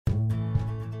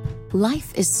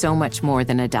Life is so much more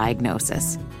than a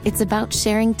diagnosis. It's about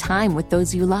sharing time with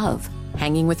those you love,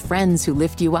 hanging with friends who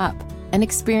lift you up, and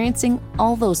experiencing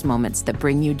all those moments that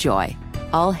bring you joy.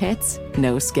 All hits,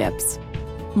 no skips.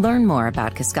 Learn more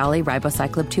about Kisqali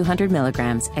Ribociclib 200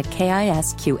 milligrams at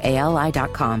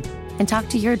KISQALI.com and talk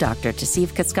to your doctor to see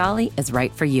if Kisqali is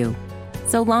right for you.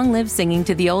 So long live singing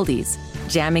to the oldies,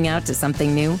 jamming out to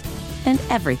something new, and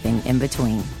everything in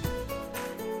between.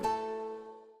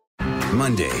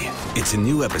 Monday, it's a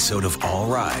new episode of All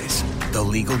Rise, the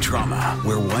legal drama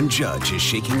where one judge is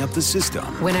shaking up the system.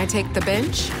 When I take the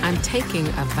bench, I'm taking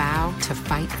a vow to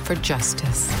fight for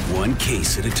justice. One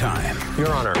case at a time. Your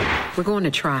Honor. We're going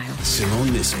to trial. Simone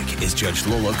Missick is Judge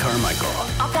Lola Carmichael.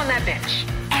 Up on that bench.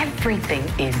 Everything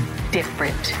is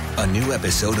different. A new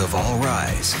episode of All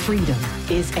Rise. Freedom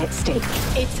is at stake.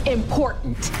 It's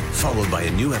important. Followed by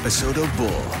a new episode of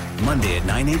Bull. Monday at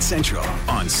 9/8 Central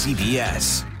on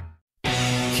CBS.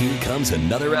 Here comes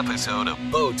another episode of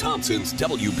Bo Thompson's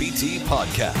WBT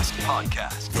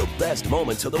podcast. The best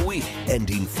moments of the week,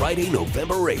 ending Friday,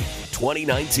 November 8th,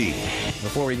 2019.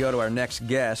 Before we go to our next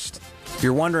guest, if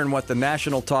you're wondering what the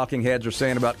national talking heads are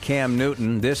saying about Cam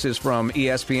Newton, this is from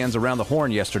ESPN's Around the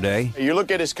Horn yesterday. You look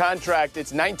at his contract,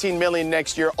 it's $19 million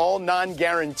next year, all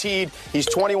non-guaranteed. He's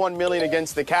 $21 million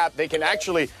against the cap. They can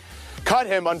actually cut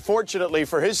him, unfortunately,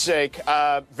 for his sake,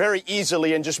 very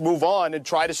easily and just move on and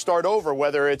try to start over,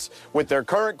 whether it's with their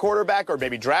current quarterback or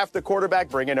maybe draft the quarterback,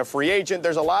 bring in a free agent.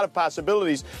 There's a lot of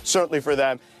possibilities, certainly, for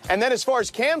them. And then as far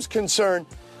as Cam's concerned,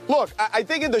 look, I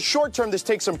think in the short term, this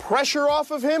takes some pressure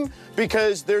off of him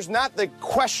because there's not the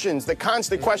questions, the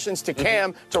constant questions to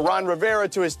Cam, to Ron Rivera,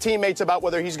 to his teammates about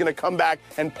whether he's going to come back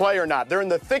and play or not. They're in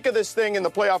the thick of this thing in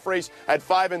the playoff race at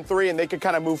 5-3, and they could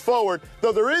kind of move forward.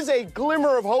 Though there is a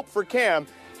glimmer of hope for Cam.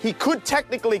 He could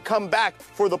technically come back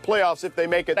for the playoffs if they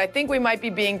make it. I think we might be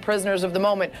being prisoners of the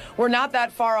moment. We're not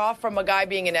that far off from a guy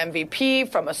being an MVP,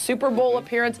 from a Super Bowl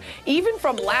appearance, even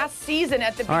from last season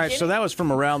at the beginning. All right, so that was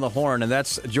from Around the Horn, and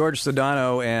that's George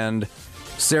Sedano and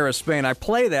Sarah Spain. I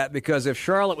play that because if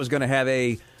Charlotte was going to have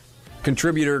a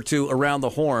contributor to Around the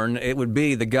Horn, it would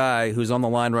be the guy who's on the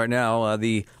line right now,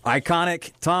 the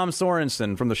iconic Tom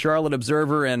Sorensen from the Charlotte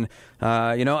Observer. And,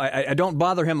 I don't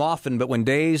bother him often, but when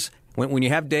you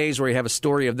have days where you have a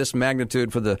story of this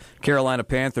magnitude for the Carolina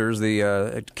Panthers,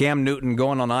 the Cam Newton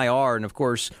going on IR, and of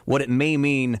course what it may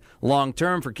mean long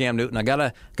term for Cam Newton, I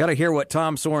gotta hear what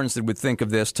Tom Sorensen would think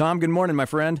of this. Tom, good morning, my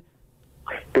friend.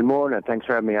 Good morning. Thanks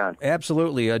for having me on.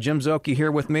 Absolutely. Jim Szoke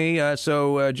here with me.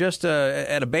 So just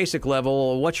at a basic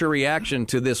level, what's your reaction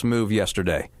to this move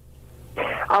yesterday?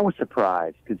 I was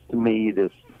surprised because to me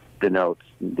this denotes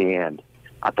the end.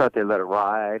 I thought they let it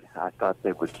ride. I thought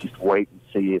they would just wait and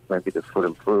see if maybe the foot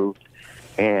improved.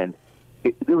 And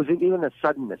there was even a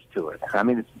suddenness to it. I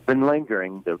mean, it's been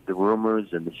lingering, the rumors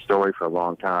and the story for a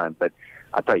long time, but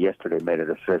I thought yesterday made it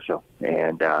official.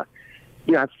 And,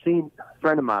 I've seen a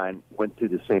friend of mine went through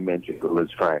the same injury with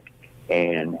Liz Frank,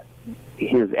 and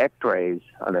his x-rays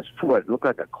on his foot look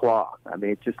like a claw. I mean,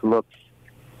 it just looks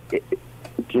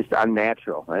just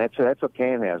unnatural. And that's what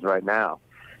Cam has right now.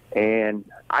 And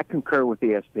I concur with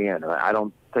ESPN. I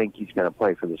don't think he's going to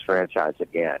play for this franchise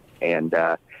again. And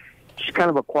just kind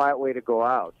of a quiet way to go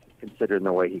out, considering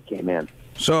the way he came in.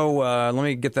 So let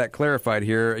me get that clarified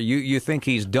here. You think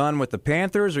he's done with the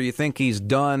Panthers, or you think he's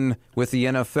done with the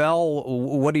NFL?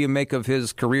 What do you make of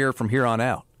his career from here on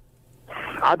out?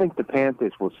 I think the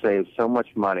Panthers will save so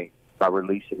much money by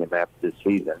releasing him after this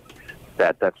season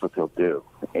that's what they'll do.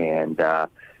 And, I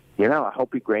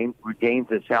hope he regains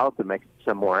his health and makes it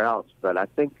somewhere else. But I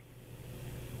think,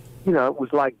 it was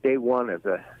like day one of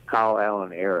the Kyle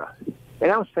Allen era.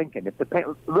 And I was thinking,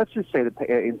 let's just say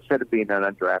instead of being an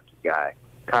undrafted guy,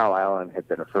 Kyle Allen had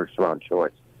been a first-round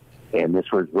choice, and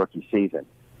this was rookie season,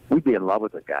 we'd be in love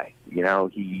with the guy. He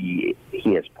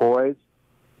has poise.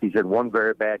 He's had one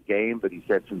very bad game, but he's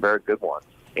had some very good ones.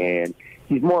 And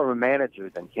he's more of a manager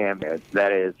than Cam is.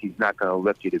 That is, he's not going to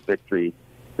lift you to victory,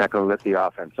 not going to lift the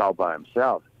offense all by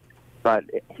himself. But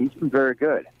he's been very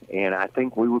good, and I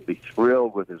think we would be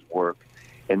thrilled with his work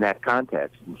in that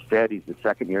context. Instead, he's a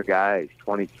second-year guy. He's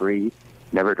 23,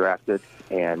 never drafted,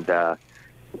 and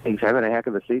he's having a heck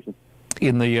of a season.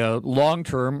 In the long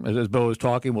term, as Bo was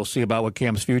talking, we'll see about what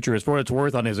Cam's future is. For what it's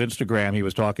worth, on his Instagram, he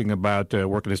was talking about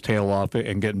working his tail off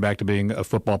and getting back to being a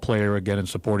football player again and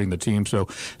supporting the team. So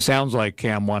sounds like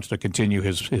Cam wants to continue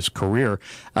his career.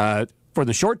 For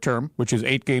the short term, which is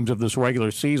 8 games of this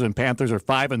regular season, Panthers are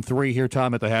 5-3 here,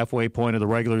 Tom, at the halfway point of the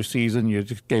regular season. You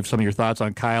just gave some of your thoughts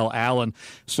on Kyle Allen.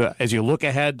 So as you look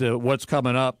ahead to what's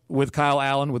coming up with Kyle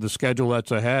Allen, with the schedule that's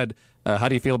ahead, how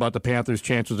do you feel about the Panthers'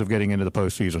 chances of getting into the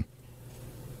postseason?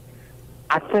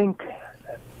 I think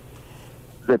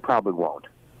they probably won't.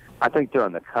 I think they're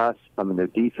on the cusp. I mean, their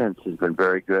defense has been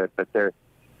very good, but their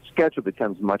schedule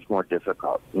becomes much more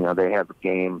difficult. You know, they have a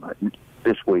game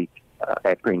this week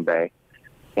at Green Bay,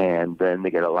 and then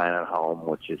they get Atlanta at home,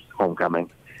 which is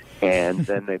homecoming, and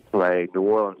then they play New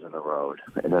Orleans on the road,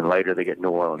 and then later they get New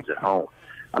Orleans at home.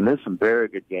 There's some very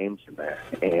good games in there,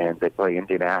 and they play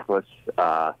Indianapolis.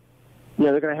 They're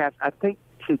going to have, I think,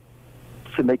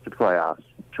 to make the playoffs,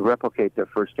 to replicate their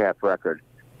first half record,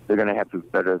 they're going to have to be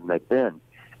better than they've been.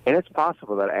 And it's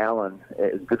possible that Allen,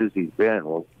 as good as he's been,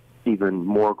 will even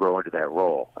more grow into that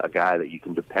role, a guy that you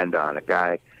can depend on, a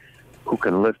guy who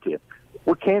can lift you.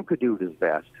 What Cam could do at his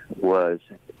best was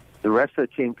the rest of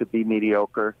the team could be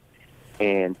mediocre,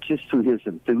 and just through his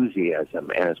enthusiasm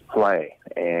and his play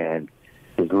and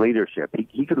his leadership,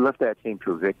 he could lift that team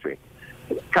to a victory.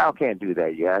 Kyle can't do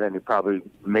that yet, and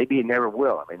maybe he never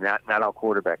will. I mean, not all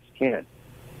quarterbacks can.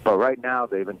 But right now,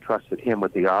 they've entrusted him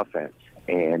with the offense.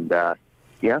 And,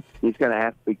 he's going to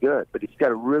have to be good. But he's got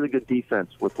a really good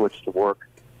defense with which to work.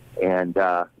 And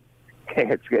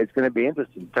it's going to be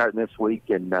interesting starting this week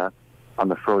on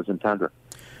the frozen tundra.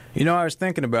 You know, I was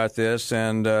thinking about this,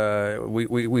 and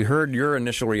we heard your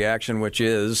initial reaction, which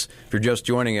is, if you're just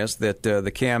joining us, that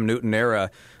the Cam Newton era,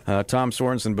 Tom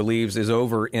Sorensen believes, is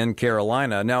over in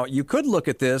Carolina. Now, you could look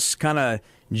at this kind of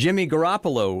Jimmy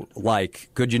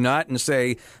Garoppolo-like, could you not, and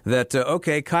say that,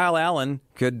 Kyle Allen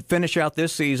could finish out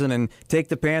this season and take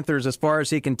the Panthers as far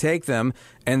as he can take them,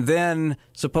 and then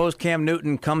suppose Cam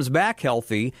Newton comes back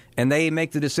healthy and they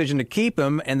make the decision to keep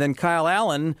him, and then Kyle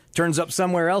Allen turns up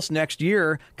somewhere else next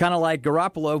year, kind of like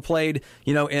Garoppolo played,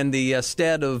 in the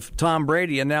stead of Tom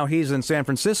Brady, and now he's in San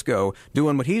Francisco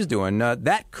doing what he's doing.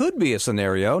 That could be a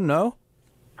scenario, no?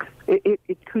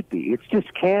 It could be. It's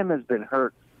just Cam has been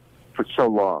hurt for so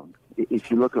long. If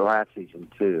you look at last season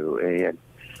too, and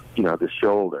the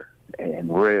shoulder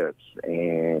and ribs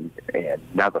and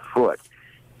now the foot,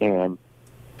 and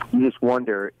you just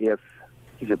wonder if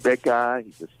he's a big guy,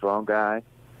 he's a strong guy,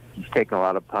 he's taken a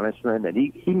lot of punishment, and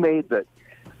he made the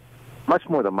much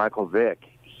more than Michael Vick.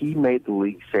 He made the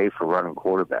league safe for running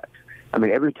quarterbacks. I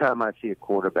mean, every time I see a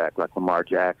quarterback like Lamar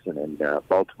Jackson in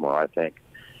Baltimore, I think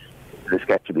this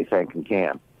guy should be thanking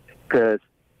Cam, because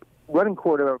running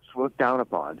quarterbacks were looked down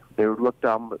upon. They were looked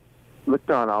on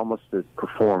almost as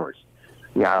performers.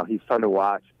 He's fun to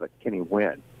watch, but can he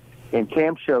win? And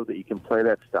Cam showed that you can play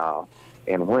that style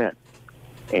and win.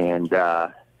 And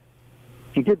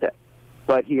he did that.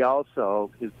 But he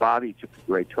also, his body took a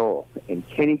great toll. And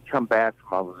can he come back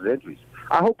from all those injuries?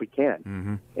 I hope he can.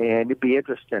 Mm-hmm. And it'd be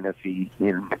interesting if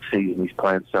next season he's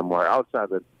playing somewhere outside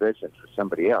the division for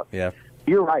somebody else. Yeah.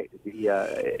 You're right.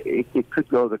 It could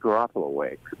go the Garoppolo way.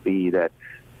 It could be that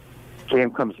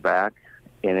Cam comes back,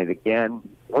 and again,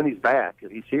 when he's back,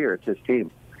 if he's here, it's his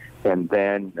team. And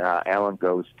then Allen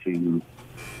goes to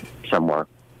somewhere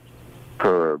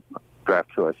for draft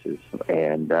choices,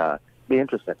 and be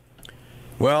interesting.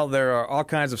 Well, there are all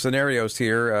kinds of scenarios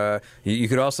here. You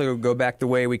could also go back the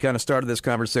way we kind of started this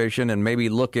conversation and maybe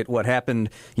look at what happened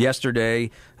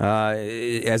yesterday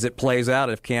as it plays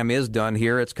out. If Cam is done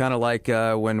here, it's kind of like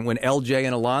when LJ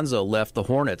and Alonzo left the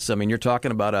Hornets. I mean, you're talking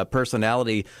about a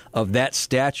personality of that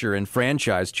stature and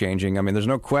franchise changing. I mean, there's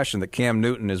no question that Cam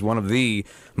Newton is one of the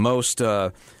most,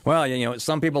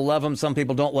 some people love him, some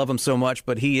people don't love him so much,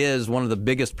 but he is one of the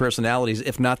biggest personalities,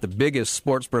 if not the biggest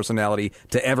sports personality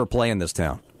to ever play in this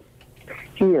town.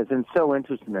 He is, and so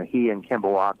interesting that he and Kemba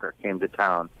Walker came to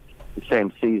town the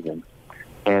same season,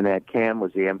 and that Cam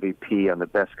was the MVP on the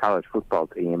best college football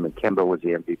team, and Kemba was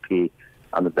the MVP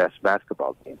on the best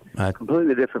basketball team.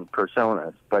 Completely different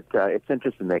personas, but it's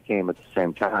interesting they came at the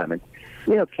same time. And,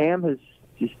 Cam has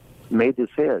just made this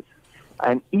his.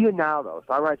 And even now, though,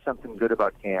 if I write something good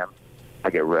about Cam,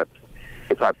 I get ripped.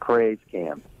 If I praise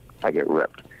Cam, I get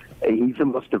ripped. He's the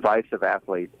most divisive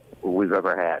athlete we've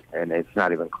ever had, and it's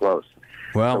not even close.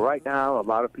 Well, so right now, a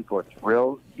lot of people are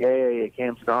thrilled. Yay,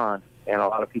 Cam's gone. And a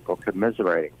lot of people are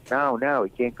commiserating. No, he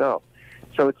can't go.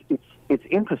 So it's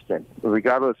interesting,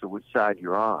 regardless of which side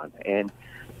you're on. And,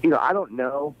 I don't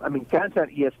know. I mean, guys on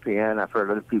ESPN, I've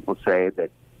heard other people say that,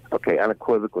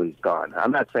 unequivocally he's gone.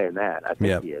 I'm not saying that. I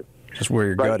think he is. Just where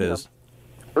your gut is.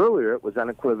 Earlier, it was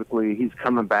unequivocally he's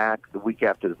coming back the week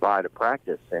after the bye to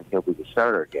practice, and he'll be the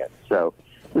starter again. So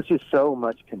there's just so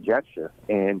much conjecture.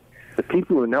 And the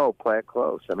people who know play it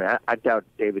close. I mean, I doubt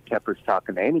David Tepper's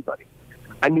talking to anybody.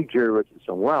 I knew Jerry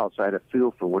Richardson well, so I had a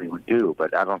feel for what he would do,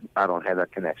 but I don't have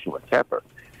that connection with Tepper.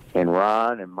 And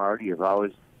Ron and Marty have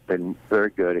always been very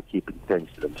good at keeping things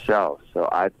to themselves. So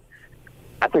I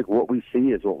think what we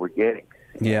see is what we're getting.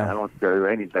 Yeah. I don't think there are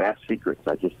any vast secrets.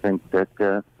 I just think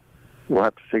that we'll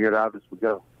have to figure it out as we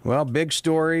go. Well, big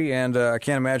story, and I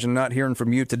can't imagine not hearing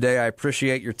from you today. I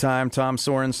appreciate your time. Tom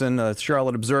Sorensen,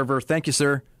 Charlotte Observer. Thank you,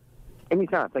 sir.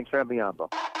 Anytime. Thanks for having me on, Bo.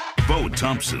 Bo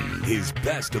Thompson, his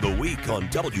best of the week on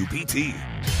WBT.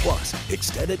 Plus,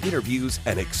 extended interviews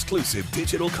and exclusive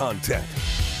digital content.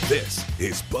 This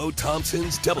is Bo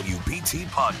Thompson's WBT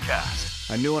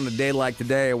Podcast. I knew on a day like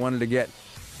today I wanted to get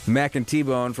Mac and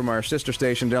T-Bone from our sister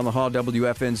station down the hall,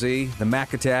 WFNZ, the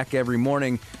Mac Attack every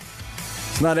morning.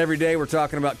 It's not every day we're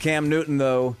talking about Cam Newton,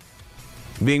 though,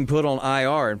 being put on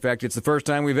IR. In fact, it's the first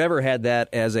time we've ever had that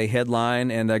as a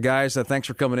headline. And, guys, thanks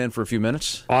for coming in for a few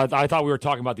minutes. I thought we were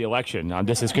talking about the election.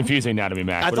 This is confusing now to me,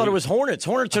 Mac. I thought it was Hornets.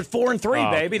 Hornets at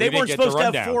 4-3, baby. They weren't supposed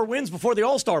to have 4 wins before the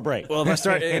All-Star break. Well,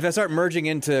 if I start merging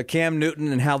into Cam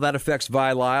Newton and how that affects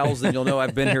Vi Lyles, then you'll know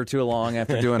I've been here too long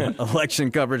after doing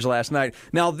election coverage last night.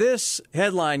 Now, this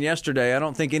headline yesterday, I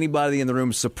don't think anybody in the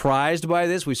room is surprised by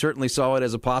this. We certainly saw it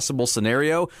as a possible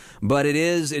scenario. But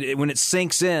when it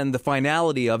sinks in, the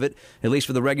finality of it, at least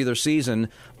for the regular season,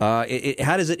 how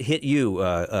does it hit you,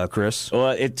 Chris?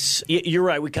 Well, you're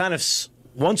right. We kind of,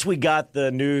 once we got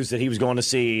the news that he was going to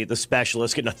see the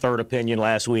specialist, getting a third opinion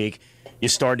last week, you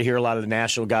started to hear a lot of the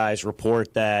national guys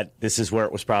report that this is where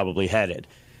it was probably headed.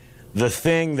 The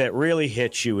thing that really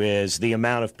hits you is the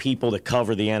amount of people that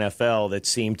cover the NFL that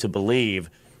seem to believe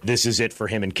this is it for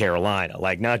him in Carolina.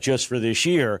 Like, not just for this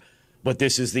year, but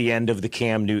this is the end of the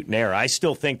Cam Newton era. I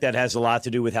still think that has a lot to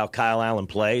do with how Kyle Allen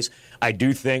plays. I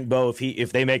do think, Bo,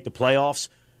 if they make the playoffs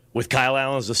with Kyle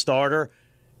Allen as the starter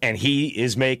and he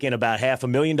is making about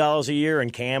 $500,000 a year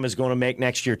and Cam is going to make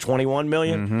next year $21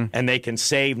 million, and they can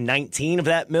save $19 of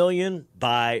that million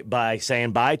by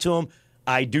saying bye to him,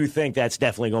 I do think that's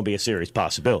definitely going to be a serious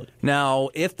possibility. Now,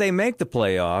 if they make the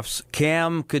playoffs,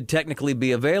 Cam could technically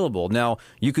be available. Now,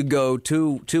 you could go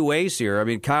two ways here. I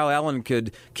mean, Kyle Allen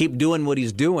could keep doing what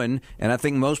he's doing, and I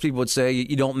think most people would say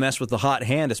you don't mess with the hot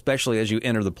hand, especially as you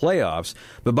enter the playoffs.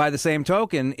 But by the same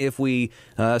token, if we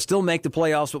still make the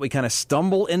playoffs, but we kind of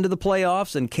stumble into the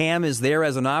playoffs and Cam is there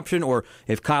as an option, or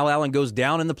if Kyle Allen goes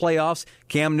down in the playoffs,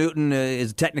 Cam Newton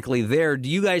is technically there. Do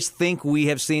you guys think we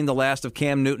have seen the last of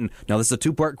Cam Newton? Now, this is a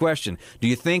two-part question. Do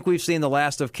you think we've seen the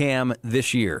last of Cam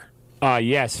this year?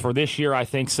 Yes, for this year, I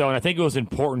think so. And I think it was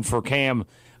important for Cam.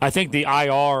 I think the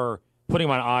IR, putting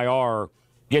him on IR,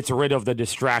 gets rid of the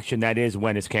distraction that is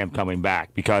when is Cam coming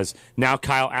back. Because now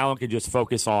Kyle Allen can just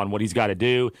focus on what he's got to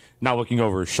do, not looking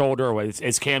over his shoulder.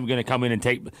 Is Cam going to come in and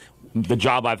take the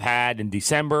job I've had in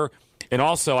December? And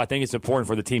also, I think it's important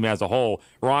for the team as a whole.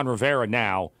 Ron Rivera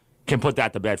now can put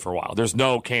that to bed for a while. There's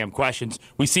no Cam questions.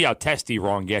 We see how testy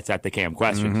Ron gets at the Cam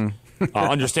questions.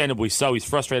 Understandably so. He's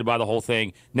frustrated by the whole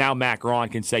thing. Now Mac Ron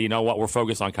can say, you know what, we're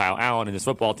focused on Kyle Allen and his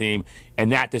football team,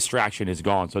 and that distraction is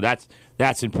gone. So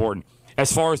that's important.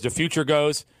 As far as the future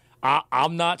goes,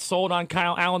 I'm not sold on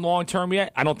Kyle Allen long-term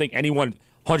yet. I don't think anyone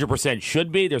 100%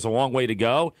 should be. There's a long way to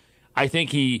go. I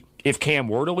think if Cam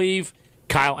were to leave,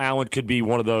 Kyle Allen could be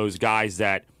one of those guys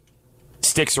that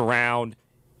sticks around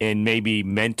and maybe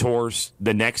mentors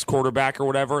the next quarterback or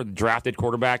whatever, the drafted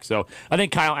quarterback. So I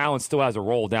think Kyle Allen still has a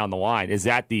role down the line. Is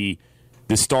that the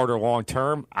starter long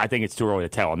term? I think it's too early to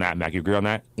tell on that, Mac. You agree on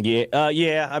that?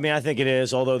 Yeah. I mean, I think it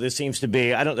is, although this seems to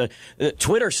be, I don't know.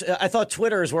 Twitter, I thought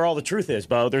Twitter is where all the truth is,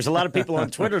 Bo. There's a lot of people on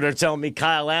Twitter that are telling me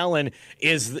Kyle Allen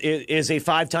is a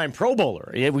 5-time Pro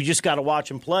Bowler. Yeah, we just got to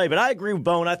watch him play. But I agree with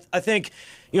Bo, and I think,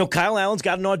 Kyle Allen's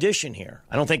got an audition here.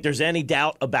 I don't think there's any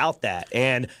doubt about that.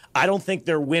 And I don't think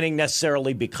they're winning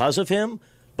necessarily because of him,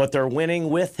 but they're winning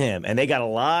with him. And they got a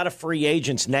lot of free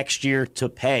agents next year to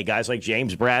pay. Guys like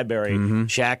James Bradbury,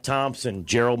 Shaq Thompson,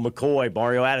 Gerald McCoy,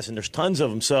 Mario Addison. There's tons of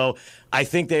them. So I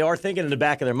think they are thinking in the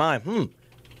back of their mind,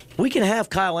 we can have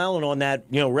Kyle Allen on that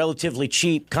relatively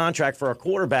cheap contract for a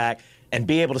quarterback and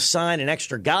be able to sign an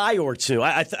extra guy or two.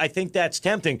 I think that's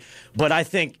tempting. But I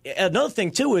think another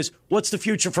thing, too, is what's the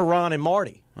future for Ron and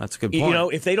Marty? That's a good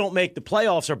point. If they don't make the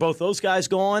playoffs, are both those guys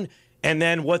gone? And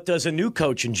then what does a new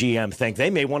coach and GM think? They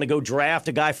may want to go draft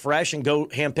a guy fresh and go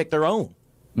handpick their own.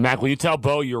 Mac, will you tell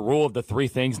Bo your rule of the 3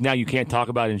 things now you can't talk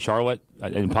about in Charlotte,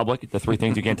 in public? The 3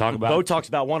 things you can't talk about? Bo talks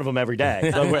about one of them every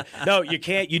day. No, you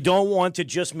can't. You don't want to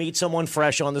just meet someone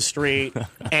fresh on the street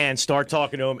and start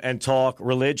talking to them and talk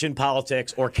religion,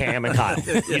 politics, or Cam and Kyle.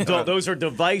 Those are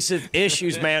divisive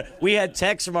issues, man. We had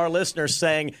texts from our listeners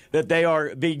saying that they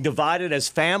are being divided as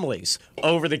families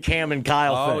over the Cam and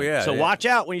Kyle thing. Yeah, so watch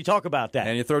out when you talk about that.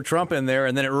 And you throw Trump in there,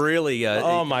 and then it really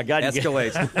oh my God,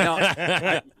 escalates.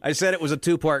 Now, I said it was a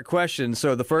 2-part question.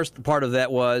 So the first part of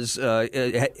that was,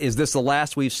 is this the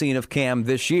last we've seen of Cam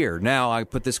this year. Now, I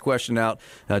put this question out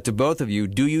to both of you.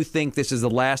 Do you think this is the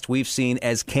last we've seen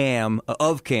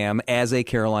of Cam as a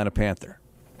Carolina Panther?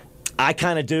 I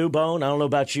kind of do, Bone. I don't know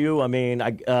about you. I mean,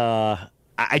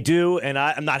 I do, and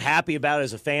I'm not happy about it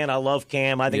as a fan. I love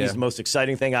Cam. I think he's the most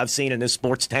exciting thing I've seen in this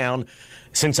sports town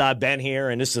since I've been here,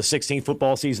 and this is the 16th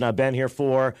football season I've been here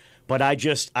for. But I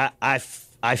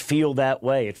feel that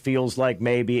way. It feels like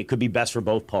maybe it could be best for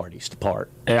both parties to part.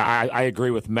 Yeah, I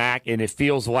agree with Mac, and it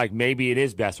feels like maybe it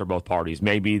is best for both parties.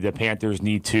 Maybe the Panthers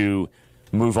need to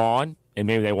move on, and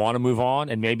maybe they want to move on,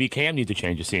 and maybe Cam needs to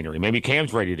change the scenery. Maybe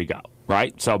Cam's ready to go,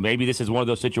 right? So maybe this is one of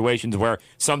those situations where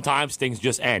sometimes things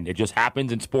just end. It just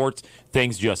happens in sports.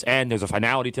 Things just end. There's a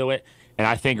finality to it, and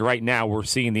I think right now we're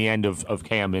seeing the end of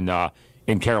Cam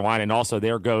in Carolina, and also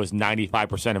there goes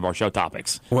 95% of our show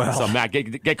topics. Well, so Matt,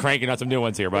 get cranking on some new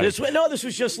ones here, buddy. This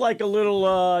was just like a little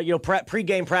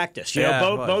pregame practice.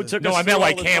 Bo took. No, I meant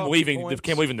like Cam leaving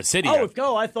the city.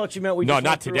 Oh, I thought you meant we. No, just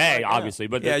not today, obviously,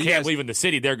 but Cam leaving the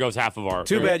city. There goes half of our.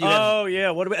 Too bad.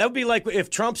 Yeah. That would be like if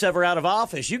Trump's ever out of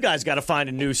office. You guys got to find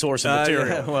a new source of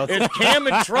material. If Cam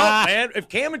and Trump, man, if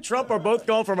Cam and Trump are both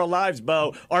gone from our lives,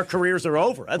 Bo, our careers are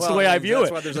over. That's the way I view it.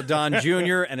 That's why there's a Don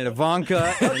Jr. and an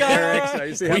Ivanka and Eric. So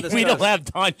you see how this don't have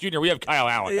Don Jr. We have Kyle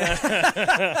Allen.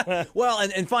 Yeah. Well,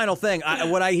 and final thing,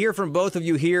 what I hear from both of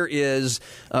you here is,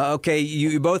 okay,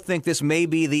 you both think this may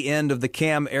be the end of the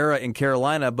Cam era in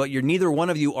Carolina, but neither one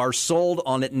of you are sold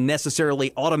on it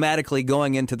necessarily automatically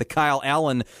going into the Kyle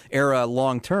Allen era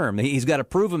long term. He's got to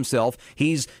prove himself.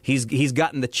 He's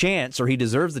gotten the chance, or he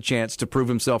deserves the chance to prove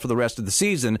himself for the rest of the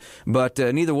season. But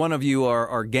neither one of you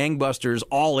are gangbusters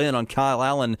all in on Kyle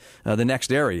Allen the next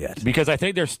era yet. Because I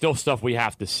think there's still stuff we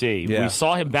have to see. Yeah. We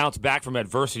saw him bounce back from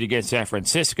adversity against San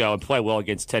Francisco and play well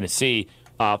against Tennessee.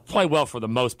 Play well for the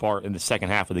most part in the second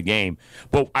half of the game.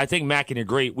 But I think Matt can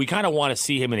agree. We kind of want to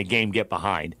see him in a game get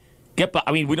behind.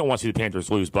 I mean, we don't want to see the Panthers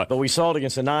lose, but we saw it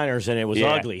against the Niners, and it was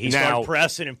ugly. He started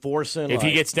pressing and forcing. If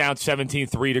he gets down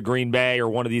 17-3 to Green Bay or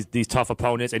one of these tough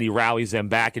opponents, and he rallies them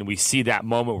back, and we see that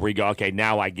moment where we go, okay,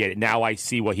 now I get it. Now I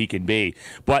see what he can be.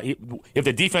 But if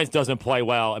the defense doesn't play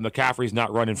well and McCaffrey's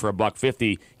not running for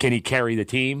 $150, can he carry the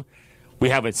team? We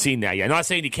haven't seen that yet. I'm not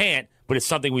saying he can't, but it's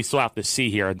something we still have to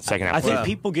see here in the second half. I think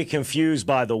people get confused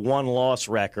by the one-loss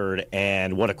record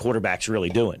and what a quarterback's really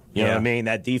doing. You know what I mean?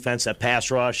 That defense, that pass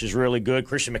rush is really good.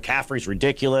 Christian McCaffrey's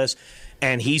ridiculous,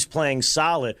 and he's playing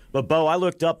solid. But, Bo, I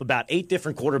looked up about 8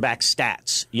 different quarterback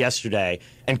stats yesterday,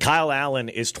 and Kyle Allen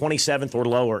is 27th or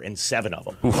lower in 7 of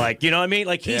them. Like, you know what I mean?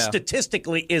 Like, he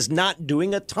statistically is not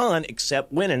doing a ton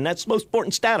except winning. That's the most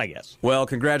important stat, I guess. Well,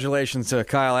 congratulations to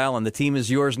Kyle Allen. The team is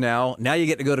yours now. Now you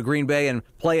get to go to Green Bay and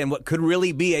play in what could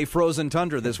really be a frozen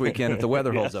tundra this weekend if the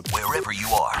weather holds up. Wherever you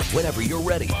are, whenever you're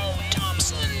ready. Bo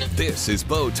Thompson. This is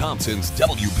Bo Thompson's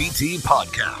WBT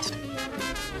Podcast.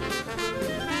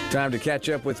 Time to catch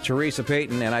up with Teresa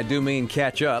Payton, and I do mean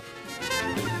catch up,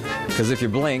 because if you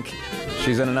blink,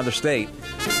 she's in another state.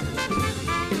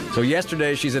 So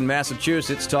yesterday she's in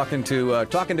Massachusetts talking to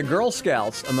Girl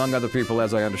Scouts, among other people,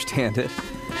 as I understand it.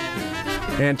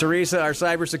 And Teresa, our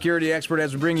cybersecurity expert,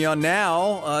 as we bring you on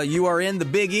now, you are in the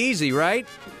Big Easy, right?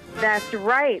 That's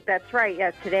right.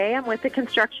 Yes, today I'm with the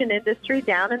construction industry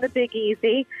down in the Big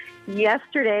Easy.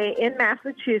 Yesterday in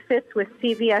Massachusetts with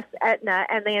CVS Aetna,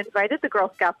 and they invited the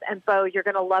Girl Scouts. And, Bo, you're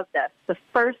going to love this. The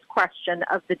first question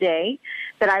of the day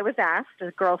that I was asked,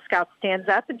 a Girl Scout stands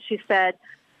up and she said,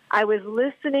 I was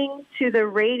listening to the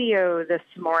radio this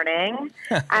morning,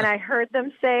 and I heard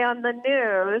them say on the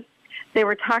news they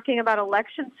were talking about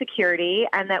election security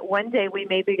and that one day we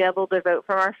may be able to vote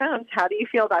from our phones. How do you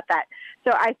feel about that?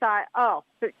 So I thought,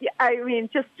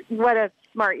 just what a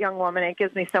smart young woman. It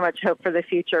gives me so much hope for the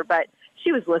future. But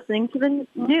she was listening to the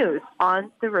news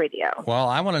on the radio. Well,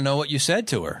 I want to know what you said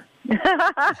to her.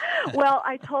 Well,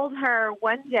 I told her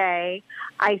one day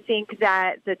I think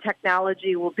that the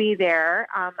technology will be there.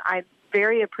 I'm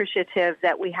very appreciative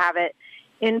that we have it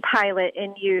in pilot,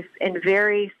 in use, in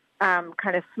very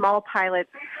kind of small pilots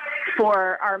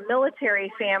for our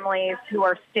military families who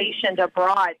are stationed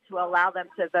abroad to allow them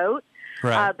to vote.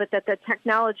 Right. But that the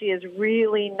technology is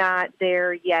really not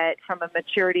there yet from a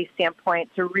maturity standpoint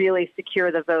to really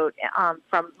secure the vote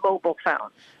from mobile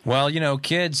phones. Well,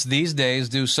 kids these days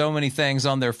do so many things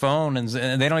on their phone, and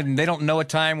they don't know a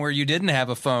time where you didn't have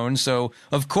a phone. So,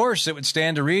 of course, it would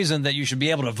stand to reason that you should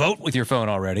be able to vote with your phone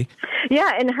already.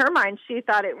 Yeah, in her mind, she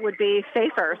thought it would be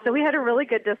safer. So we had a really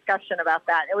good discussion about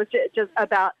that. It was just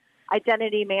about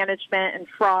identity management and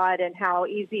fraud and how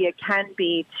easy it can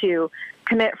be to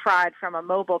commit fraud from a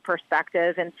mobile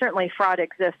perspective. And certainly fraud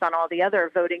exists on all the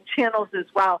other voting channels as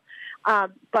well.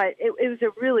 But it was a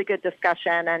really good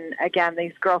discussion. And again,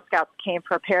 these Girl Scouts came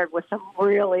prepared with some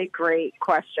really great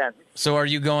questions. So are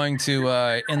you going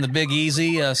to, in the Big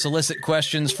Easy, solicit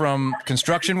questions from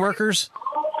construction workers?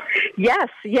 Yes,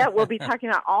 yeah, we'll be talking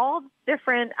about all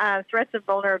different threats and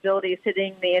vulnerabilities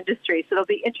hitting the industry. So it'll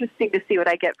be interesting to see what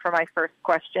I get for my first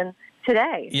question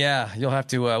today. Yeah, you'll have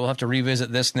to. We'll have to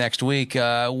revisit this next week.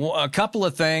 A couple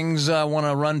of things I want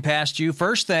to run past you.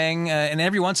 First thing, and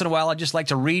every once in a while, I just like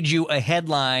to read you a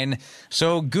headline.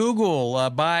 So Google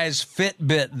buys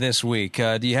Fitbit this week.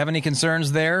 Do you have any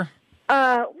concerns there?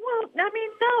 Well, I mean,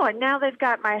 no. And now they've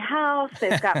got my house.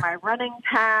 They've got my running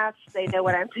paths. They know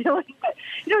what I'm doing. But,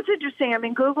 it's interesting. I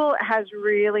mean, Google has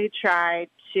really tried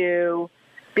to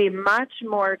be much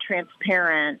more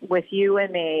transparent with you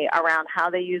and me around how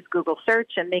they use Google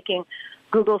search and making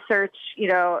Google search,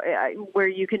 where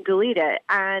you can delete it.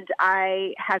 And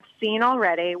I have seen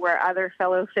already where other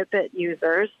fellow Fitbit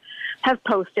users have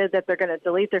posted that they're going to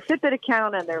delete their Fitbit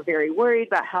account, and they're very worried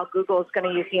about how Google is going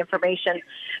to use the information.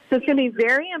 So it's going to be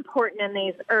very important in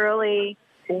these early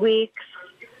weeks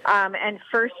and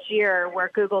first year where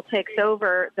Google takes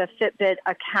over the Fitbit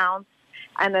accounts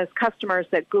and those customers,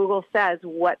 that Google says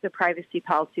what the privacy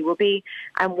policy will be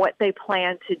and what they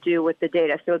plan to do with the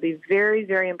data. So it'll be very,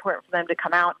 very important for them to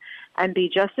come out and be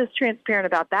just as transparent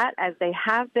about that as they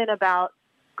have been about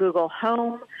Google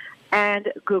Home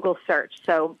and Google Search.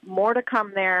 So more to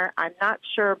come there. I'm not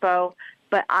sure, Bo,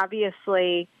 but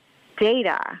obviously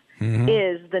data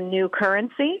is the new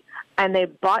currency, and they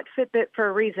bought Fitbit for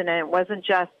a reason, and it wasn't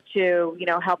just to,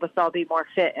 help us all be more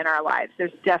fit in our lives.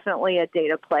 There's definitely a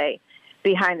data play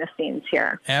behind the scenes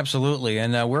here. Absolutely.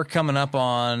 And we're coming up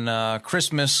on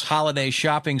Christmas holiday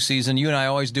shopping season. You and I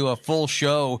always do a full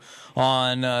show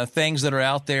on things that are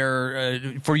out there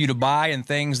for you to buy and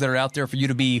things that are out there for you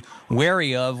to be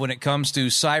wary of when it comes to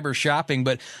cyber shopping.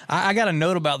 But I got a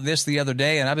note about this the other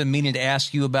day, and I've been meaning to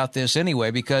ask you about this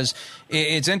anyway, because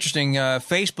it's interesting.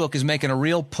 Facebook is making a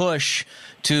real push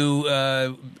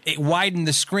to widen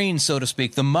the screen, so to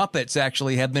speak. The Muppets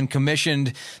actually have been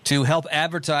commissioned to help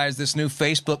advertise this new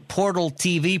Facebook Portal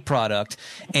TV product.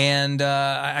 And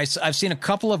I've seen a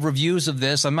couple of reviews of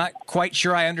this. I'm not quite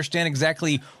sure I understand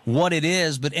exactly what it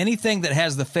is, but anything that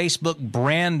has the Facebook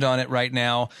brand on it right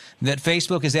now that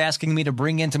Facebook is asking me to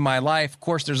bring into my life. Of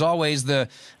course, there's always the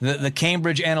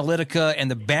Cambridge Analytica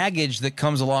and the baggage that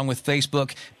comes along with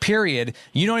Facebook, period.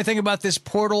 You know anything about this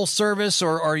Portal service,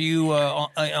 or are you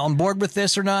on board with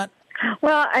this or not?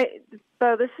 Well,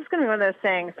 so this is going to be one of those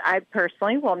things. I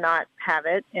personally will not have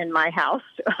it in my house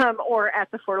or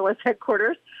at the Fortaleza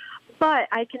headquarters, but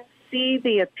I can see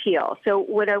the appeal. So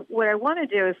what I want to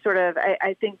do is sort of,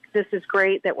 I think this is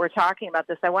great that we're talking about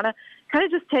this. I want to kind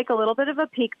of just take a little bit of a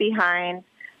peek behind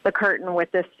the curtain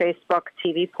with this Facebook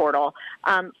TV portal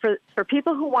for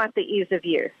people who want the ease of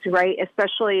use, right?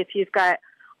 Especially if you've got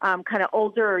kind of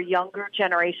older or younger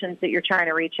generations that you're trying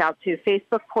to reach out to.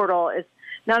 Facebook Portal is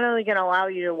not only going to allow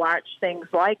you to watch things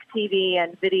like TV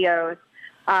and videos,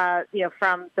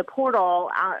 from the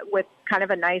portal with kind of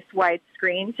a nice wide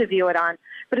screen to view it on,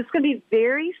 but it's going to be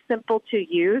very simple to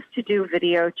use to do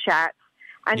video chats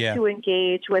and to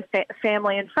engage with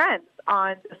family and friends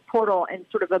on this portal in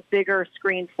sort of a bigger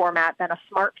screen format than a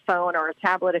smartphone or a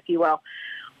tablet, if you will.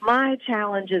 My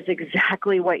challenge is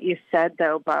exactly what you said,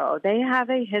 though, Bo. They have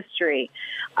a history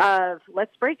of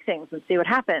let's break things and see what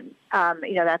happens.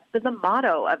 That's been the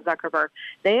motto of Zuckerberg.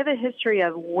 They have a history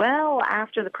of, well,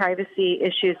 after the privacy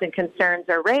issues and concerns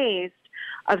are raised,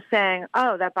 of saying,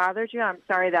 oh, that bothered you? I'm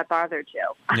sorry that bothered you.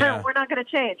 Yeah. We're not going to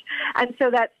change. And so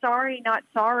that sorry, not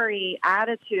sorry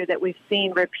attitude that we've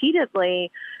seen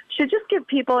repeatedly should just give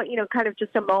people, kind of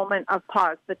just a moment of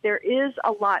pause. But there is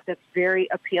a lot that's very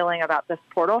appealing about this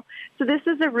portal. So this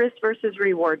is a risk versus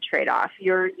reward trade-off.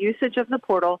 Your usage of the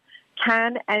portal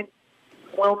can and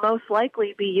will most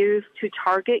likely be used to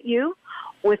target you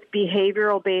with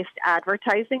behavioral-based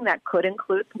advertising that could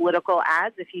include political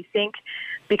ads. If you think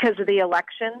because of the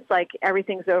elections, like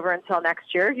everything's over until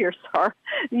next year, you're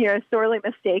sorely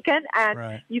mistaken.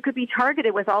 And you could be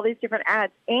targeted with all these different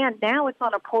ads. And now it's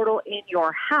on a portal in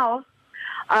your house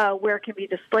where it can be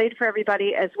displayed for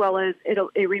everybody, as well as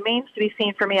it remains to be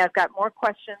seen for me. I've got more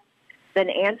questions than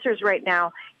answers right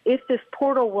now. If this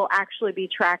portal will actually be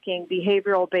tracking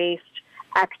behavioral-based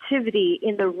activity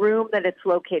in the room that it's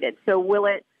located. So will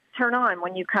it turn on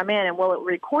when you come in, and will it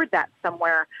record that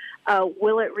somewhere?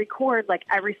 Will it record like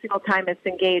every single time it's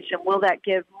engaged, and will that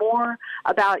give more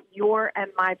about your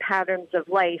and my patterns of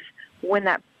life when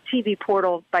that TV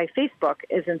portal by Facebook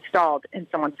is installed in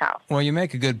someone's house. Well, you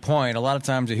make a good point. A lot of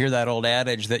times you hear that old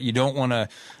adage that you don't want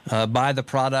to buy the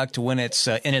product when it's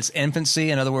in its infancy.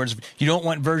 In other words, you don't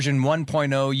want version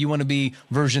 1.0. You want to be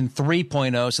version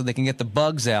 3.0 so they can get the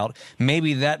bugs out.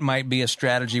 Maybe that might be a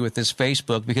strategy with this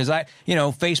Facebook, because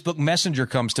Facebook Messenger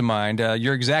comes to mind.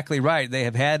 You're exactly right. They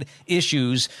have had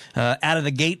issues out of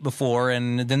the gate before,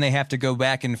 and then they have to go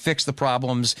back and fix the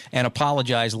problems and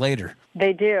apologize later.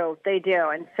 They do.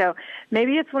 And so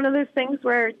maybe it's one of those things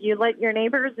where you let your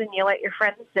neighbors and you let your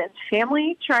friends and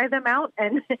family try them out,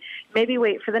 and maybe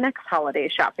wait for the next holiday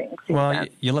shopping season. Well,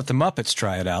 you let the Muppets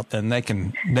try it out, then they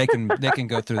can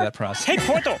go through that process. Hey,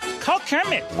 Portal, call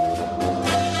Kermit.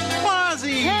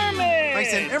 Fozzie! Kermit! I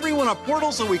sent everyone a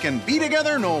portal so we can be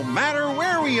together no matter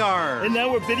where we are. And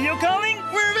now we're video calling?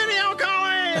 We're video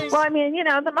calling! Well, I mean,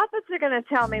 the Muppets are going to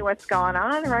tell me what's going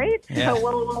on, right? Yeah. So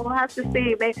we'll have to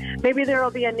see. Maybe there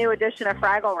will be a new edition of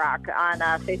Fraggle Rock on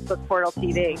Facebook Portal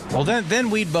TV. Well, then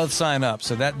we'd both sign up,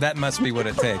 so that must be what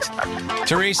it takes.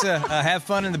 Teresa, have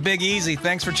fun in the Big Easy.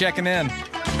 Thanks for checking in.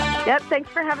 Yep, thanks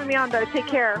for having me on, Bo. Take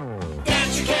care.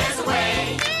 Dance your cares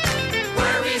away.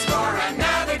 Worries for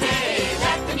another day.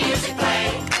 Let the music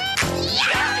play.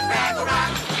 Down at Fraggle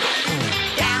Rock.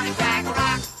 Down at Fraggle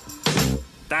Rock.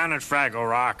 Down at Fraggle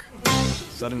Rock.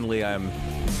 Suddenly I'm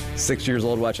 6 years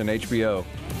old watching HBO.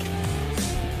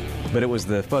 But it was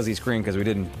the fuzzy screen because we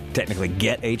didn't technically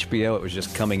get HBO. It was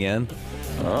just coming in.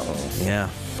 Uh-oh. Yeah.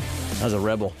 I was a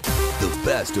rebel. The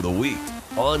best of the week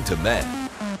on demand.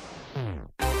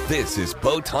 This is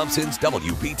Bo Thompson's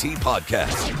WBT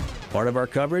Podcast. Part of our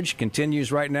coverage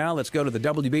continues right now. Let's go to the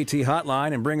WBT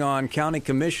hotline and bring on County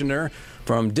Commissioner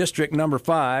from District Number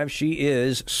 5. She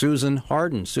is Susan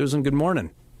Hardin. Susan, good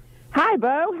morning. Hi,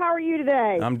 Bo. How are you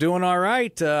today? I'm doing all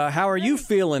right. How are you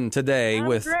feeling today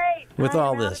with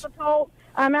all this?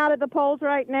 I'm out at the polls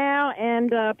right now,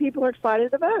 and people are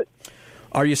excited to vote.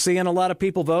 Are you seeing a lot of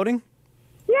people voting?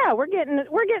 Yeah, we're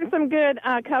getting some good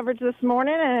coverage this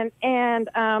morning, and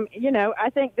I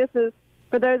think this is,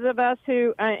 for those of us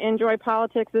who enjoy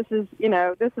politics, this is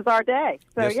our day.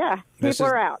 So people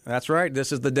are out. That's right.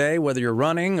 This is the day, whether you're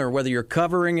running or whether you're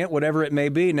covering it, whatever it may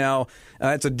be. Now,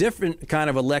 it's a different kind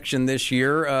of election this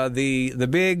year. The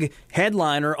big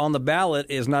headliner on the ballot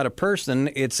is not a person;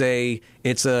 it's a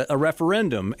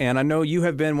referendum. And I know you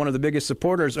have been one of the biggest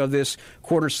supporters of this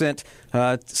quarter-cent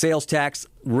sales tax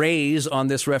raise on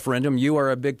this referendum. You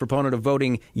are a big proponent of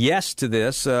voting yes to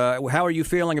this. How are you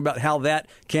feeling about how that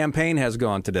campaign has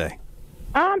gone today?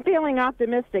 I'm feeling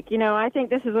optimistic. I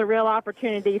think this is a real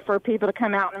opportunity for people to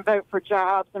come out and vote for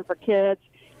jobs and for kids.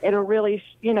 It'll really,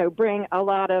 bring a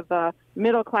lot of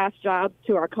middle-class jobs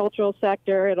to our cultural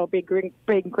sector. It'll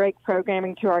bring great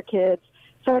programming to our kids.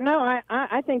 So no,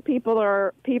 I think people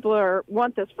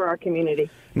want this for our community.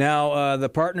 Now, the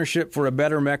Partnership for a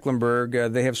Better Mecklenburg,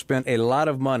 they have spent a lot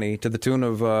of money to the tune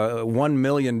of $1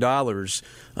 million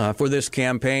for this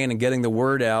campaign and getting the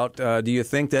word out. Do you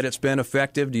think that it's been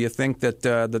effective? Do you think that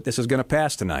this is going to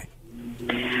pass tonight?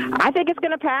 I think it's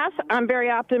going to pass. I'm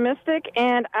very optimistic,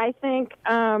 and I think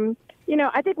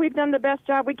I think we've done the best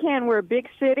job we can. We're a big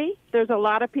city. There's a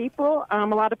lot of people.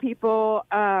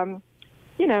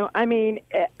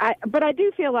 But I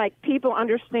do feel like people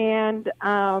understand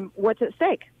what's at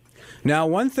stake. Now,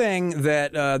 one thing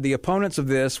that the opponents of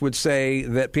this would say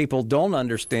that people don't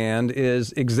understand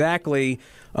is exactly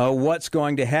what's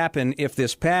going to happen if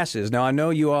this passes. Now, I know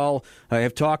you all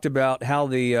have talked about how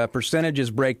the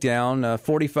percentages break down,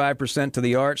 45% to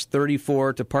the arts,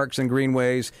 34% to parks and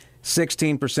greenways,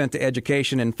 16% to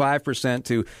education, and 5%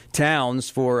 to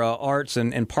towns for arts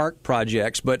and park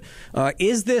projects. But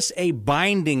is this a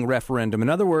binding referendum? In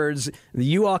other words,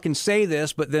 you all can say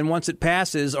this, but then once it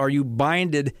passes, are you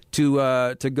binded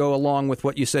to go along with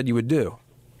what you said you would do?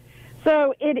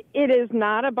 So it is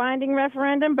not a binding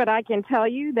referendum, but I can tell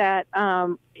you that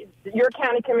your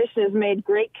county commission has made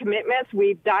great commitments.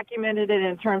 We've documented it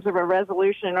in terms of a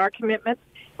resolution in our commitments.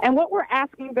 And what we're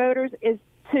asking voters is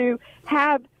to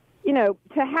have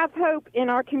hope in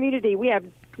our community. We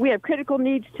have critical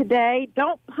needs today.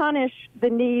 Don't punish the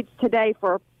needs today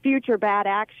for future bad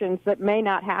actions that may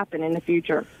not happen in the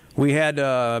future. We had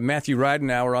Matthew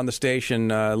Ridenauer on the station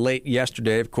late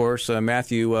yesterday, of course.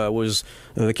 Matthew was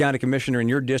the county commissioner in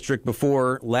your district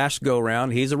before last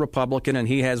go-round. He's a Republican, and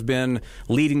he has been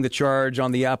leading the charge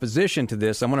on the opposition to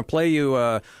this. I'm going to play you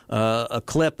a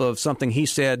clip of something he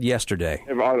said yesterday.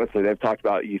 Honestly, they've talked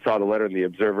about, you saw the letter in the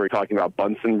Observer talking about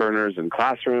Bunsen burners in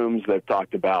classrooms. They've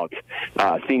talked about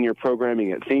senior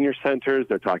programming at senior centers.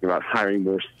 They're talking about hiring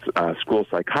more school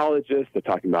psychologists. They're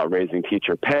talking about raising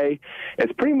teacher pay.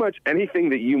 It's pretty much much anything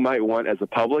that you might want as a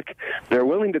public, they're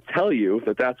willing to tell you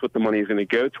that that's what the money is going to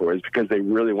go towards because they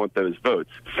really want those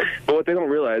votes. But what they don't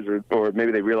realize, or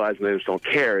maybe they realize and they just don't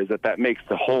care, is that makes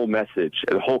the whole message,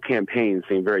 the whole campaign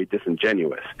seem very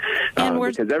disingenuous.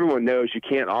 Because everyone knows you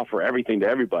can't offer everything to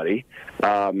everybody.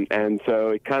 And so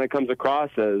it kind of comes across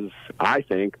as, I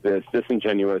think, this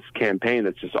disingenuous campaign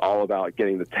that's just all about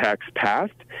getting the text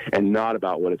passed and not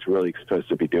about what it's really supposed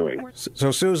to be doing.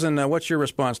 So, Susan, what's your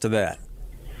response to that?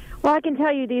 Well, I can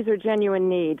tell you these are genuine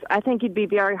needs. I think you'd be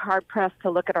very hard-pressed to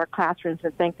look at our classrooms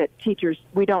and think that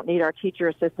we don't need our teacher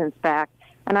assistants back.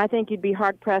 And I think you'd be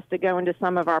hard-pressed to go into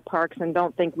some of our parks and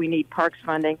don't think we need parks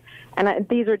funding. And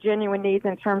these are genuine needs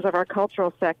in terms of our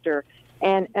cultural sector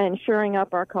and shoring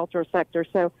up our cultural sector.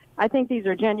 So I think these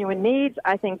are genuine needs.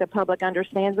 I think the public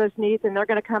understands those needs, and they're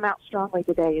going to come out strongly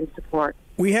today in support.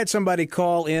 We had somebody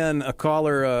call in, a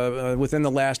caller within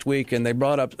the last week, and they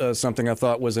brought up something I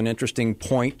thought was an interesting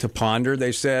point to ponder.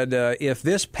 They said, if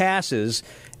this passes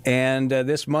and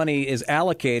this money is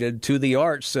allocated to the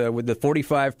arts with the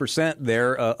 45%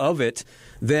 there of it,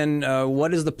 then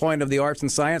what is the point of the Arts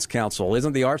and Science Council?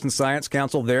 Isn't the Arts and Science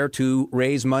Council there to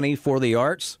raise money for the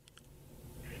arts?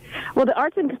 Well, the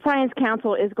Arts and Science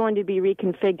Council is going to be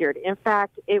reconfigured. In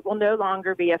fact, it will no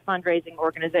longer be a fundraising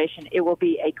organization. It will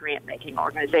be a grant-making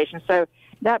organization. So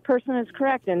that person is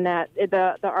correct in that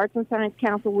the Arts and Science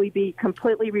Council will be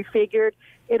completely refigured.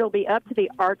 It'll be up to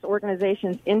the arts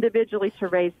organizations individually to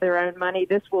raise their own money.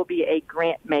 This will be a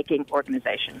grant-making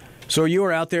organization. So you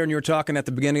were out there and you were talking at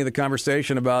the beginning of the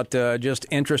conversation about just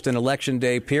interest in Election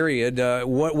Day period.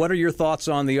 What are your thoughts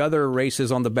on the other races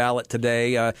on the ballot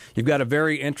today? You've got a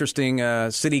very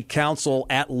interesting city council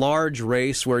at-large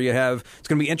race where you have – it's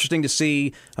going to be interesting to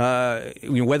see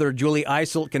whether Julie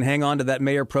Eiselt can hang on to that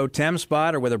mayor pro tem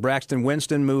spot or whether Braxton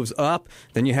Winston moves up.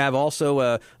 Then you have also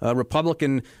a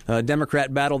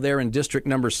Republican-Democrat battle there in District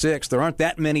Number 6. There aren't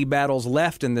that many battles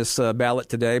left in this ballot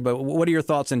today, but what are your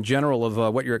thoughts in general of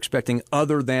what you're expecting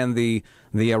other than the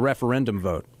referendum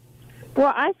vote?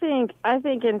 Well, I think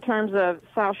in terms of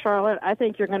South Charlotte, I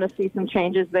think you're going to see some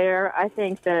changes there. I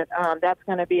think that that's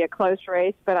going to be a close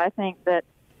race, but I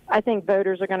think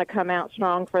voters are going to come out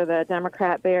strong for the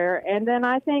Democrat there. And then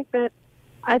I think that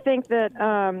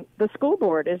the school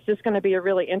board is just going to be a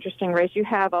really interesting race. You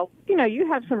have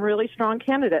some really strong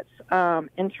candidates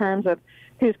in terms of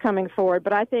who's coming forward.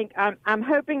 But I think I'm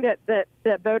hoping that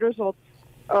voters will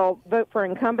vote for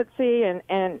incumbency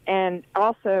and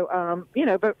also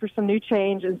vote for some new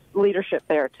change and leadership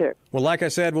there too. Well, like I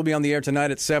said, we'll be on the air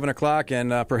tonight at 7 o'clock,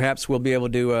 and perhaps we'll be able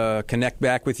to connect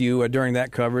back with you during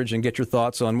that coverage and get your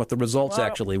thoughts on what the results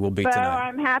actually will be tonight.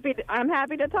 I'm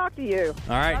happy to talk to you.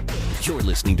 All right. You're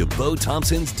listening to Bo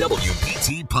Thompson's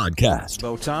WBT podcast.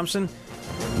 Bo Thompson,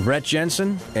 Brett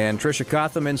Jensen, and Tricia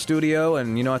Cotham in studio.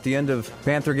 And, at the end of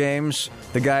Panther games,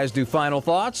 the guys do final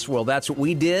thoughts. Well, that's what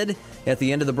we did at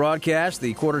the end of the broadcast.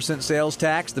 The quarter-cent sales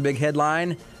tax, the big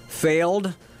headline,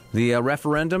 failed. The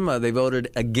referendum, they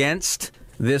voted against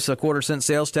this quarter-cent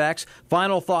sales tax.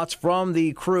 Final thoughts from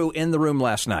the crew in the room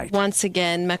last night. Once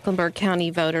again, Mecklenburg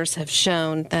County voters have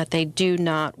shown that they do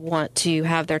not want to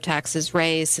have their taxes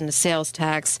raised in the sales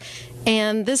tax.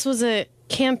 And this was a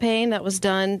campaign that was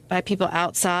done by people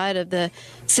outside of the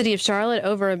city of Charlotte,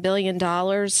 over $1 billion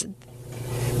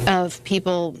of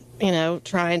people,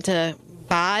 trying to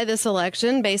buy this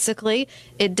election. Basically,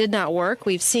 it did not work.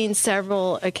 We've seen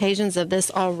several occasions of this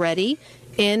already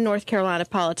in North Carolina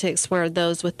politics where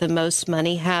those with the most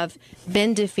money have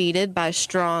been defeated by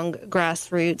strong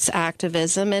grassroots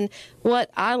activism. And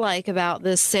what I like about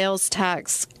this sales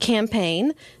tax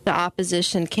campaign, the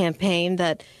opposition campaign,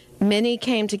 that many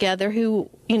came together who,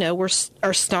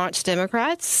 are staunch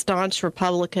Democrats, staunch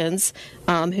Republicans,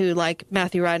 who, like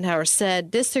Matthew Ridenhour said,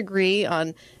 disagree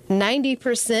on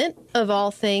 90% of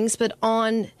all things, but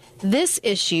on this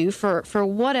issue for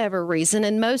whatever reason,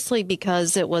 and mostly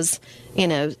because it was,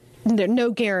 there are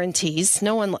no guarantees.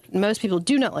 Most people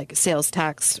do not like a sales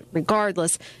tax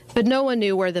regardless, but no one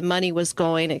knew where the money was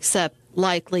going except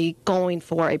likely going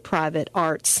for a private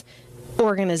arts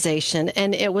organization,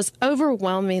 and it was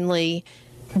overwhelmingly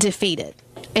defeated.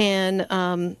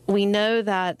 And we know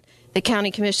that the county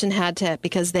commission had to,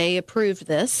 because they approved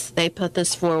this, they put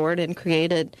this forward and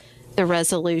created the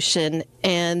resolution,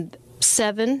 and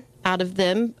 7 out of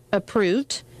them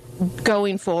approved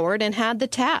going forward and had the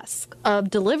task of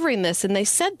delivering this. And they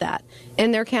said that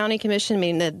in their county commission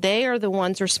meeting, that they are the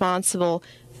ones responsible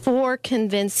for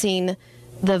convincing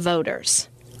the voters.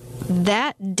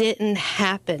 That didn't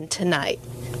happen tonight.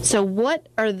 So what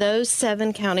are those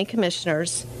 7 county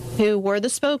commissioners who were the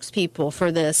spokespeople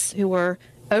for this, who were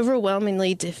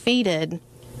overwhelmingly defeated,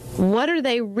 What are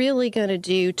they really going to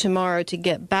do tomorrow to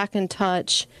get back in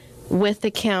touch with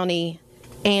the county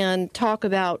and talk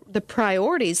about the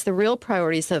priorities, the real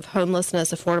priorities of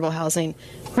homelessness, affordable housing,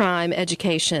 crime,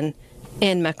 education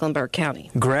in Mecklenburg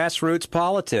County? Grassroots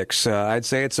politics. I'd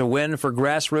say it's a win for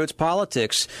grassroots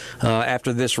politics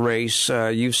after this race.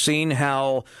 You've seen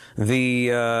how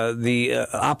the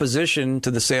opposition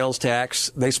to the sales tax,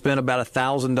 they spent about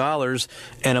 $1,000,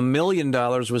 and $1 million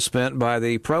was spent by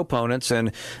the proponents,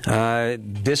 and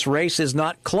this race is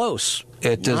not close.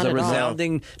 It is a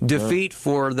resounding defeat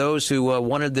for those who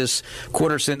wanted this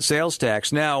quarter-cent sales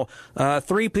tax. Now,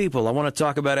 three people I want to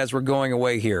talk about as we're going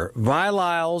away here. Vi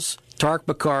Lyles, Tark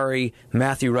Bakari,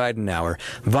 Matthew Ridenour.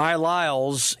 Vi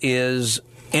Lyles is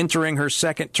entering her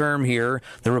second term here.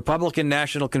 The Republican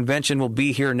National Convention will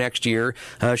be here next year.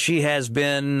 She has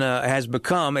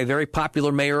become a very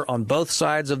popular mayor on both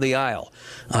sides of the aisle.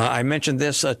 I mentioned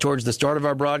this towards the start of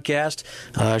our broadcast.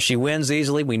 She wins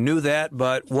easily. We knew that.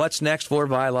 But what's next for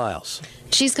Vi Lyles?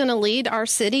 She's going to lead our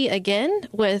city again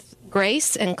with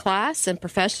grace and class and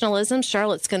professionalism.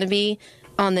 Charlotte's going to be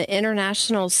on the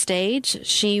international stage.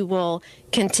 She will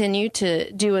continue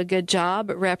to do a good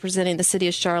job representing the city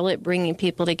of Charlotte, bringing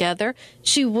people together.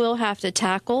 She will have to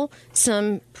tackle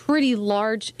some pretty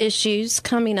large issues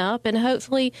coming up, and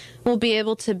hopefully we'll be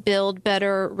able to build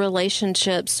better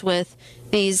relationships with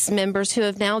these members who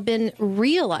have now been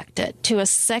reelected to a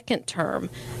second term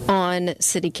on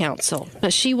city council.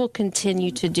 But she will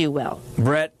continue to do well.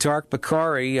 Brett, Tark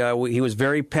Bakari, he was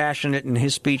very passionate in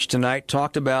his speech tonight,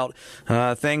 talked about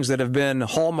things that have been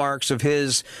hallmarks of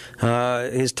his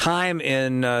time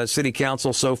in city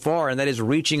council so far, and that is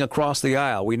reaching across the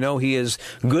aisle. We know he is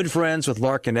good friends with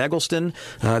Larkin Eggleston.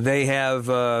 They have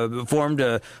formed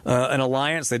an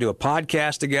alliance. They do a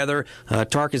podcast together.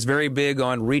 Tark is very big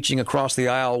on reaching across the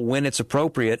aisle when it's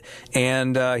appropriate,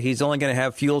 and he's only going to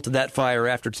have fuel to that fire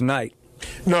after tonight.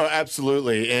 No,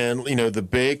 absolutely. And, the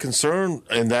big concern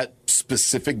in that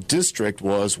specific district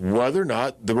was whether or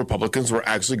not the Republicans were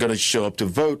actually going to show up to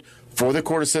vote for the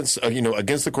quarter-cent,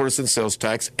 against the quarter-cent sales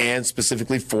tax, and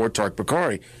specifically for Tark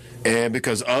Bakari. And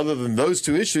because other than those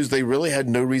two issues, they really had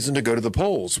no reason to go to the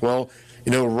polls. Well,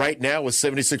 right now with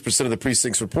 76% of the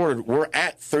precincts reported, we're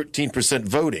at 13%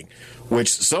 voting,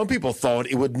 which some people thought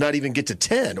it would not even get to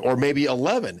 10 or maybe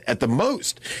 11 at the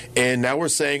most. And now we're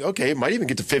saying, okay, it might even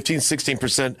get to 15,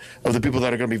 16% of the people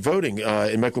that are going to be voting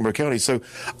in Mecklenburg County. So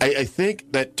I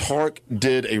think that Tark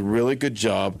did a really good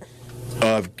job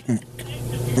of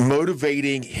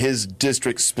motivating his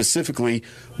district specifically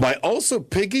by also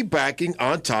piggybacking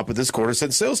on top of this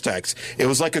quarter-cent sales tax. It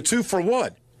was like a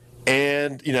 2-for-1.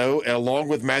 And, along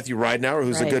with Matthew Ridenour,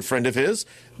 who's a good friend of his,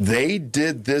 they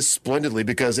did this splendidly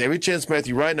because every chance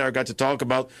Matthew Ridenour got to talk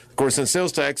about the quarter-cent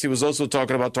sales tax, he was also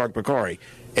talking about Tark Bakari.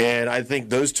 And I think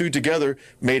those two together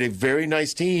made a very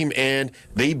nice team, and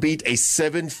they beat a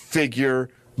 7-figure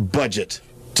budget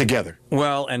together.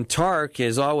 Well, and Tark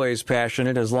is always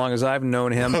passionate as long as I've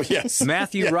known him. Oh, yes.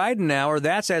 Matthew Ridenour,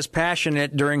 that's as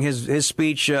passionate during his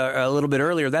speech a little bit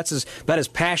earlier. That's about as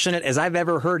passionate as I've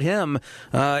ever heard him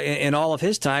in all of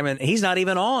his time. And he's not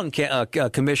even on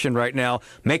commission right now.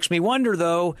 Makes me wonder,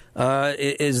 though,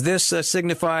 is this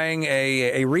signifying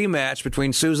a rematch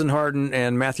between Susan Hardin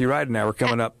and Matthew Ridenour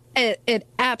coming up? It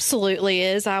absolutely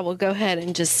is. I will go ahead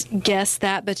and just guess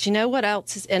that. But you know what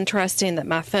else is interesting that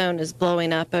my phone is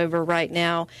blowing up over right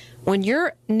now? When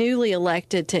you're newly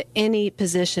elected to any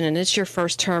position and it's your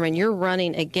first term and you're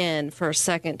running again for a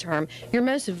second term, you're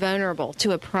most vulnerable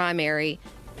to a primary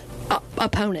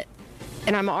opponent.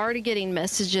 And I'm already getting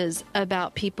messages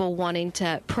about people wanting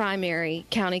to primary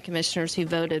county commissioners who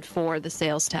voted for the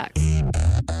sales tax.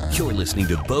 You're listening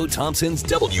to Bo Thompson's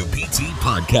WBT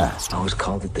podcast. I always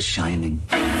called it The Shining.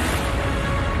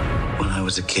 When I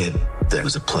was a kid, there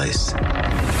was a place.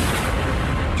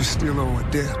 You still owe a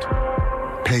debt.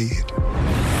 Pay it.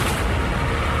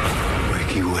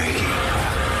 Wakey, wakey.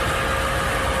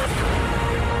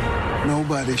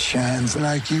 Nobody shines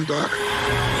like you, Doc.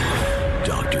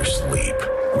 Dr. Sleep.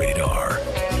 Rated R.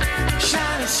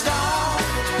 Shining star.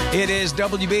 It is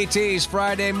WBT's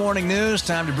Friday Morning News.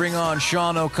 Time to bring on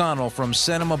Sean O'Connell from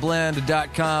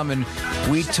CinemaBlend.com. And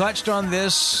we touched on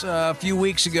this a few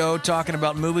weeks ago, talking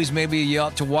about movies maybe you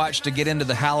ought to watch to get into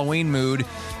the Halloween mood.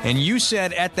 And you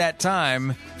said at that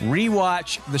time,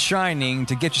 rewatch The Shining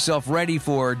to get yourself ready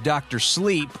for Dr.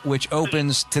 Sleep, which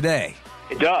opens today.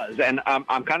 It does, and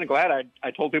I'm kind of glad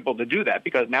I told people to do that,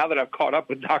 because now that I've caught up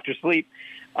with Dr. Sleep,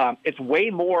 it's way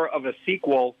more of a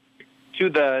sequel to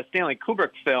the Stanley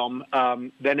Kubrick film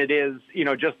than it is,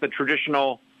 just the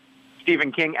traditional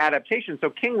Stephen King adaptation. So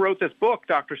King wrote this book,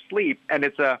 Dr. Sleep, and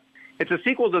it's a it's a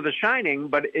sequel to The Shining,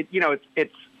 but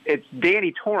it's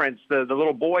Danny Torrance, the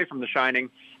little boy from The Shining,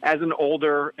 as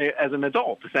an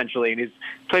adult, essentially. And he's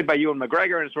played by Ewan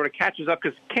McGregor, and it sort of catches up,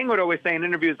 because King would always say in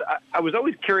interviews, I was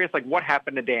always curious, like, what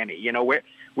happened to Danny? You know,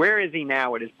 where is he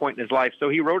now at his point in his life? So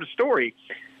he wrote a story,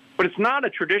 but it's not a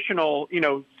traditional,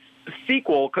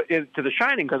 sequel to The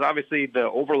Shining, because obviously the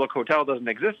Overlook Hotel doesn't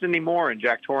exist anymore, and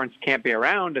Jack Torrance can't be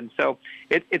around. And so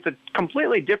it's a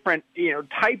completely different,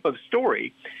 type of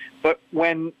story. But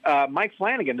when Mike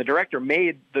Flanagan, the director,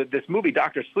 made this movie,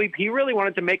 Dr. Sleep, he really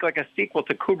wanted to make like a sequel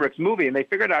to Kubrick's movie, and they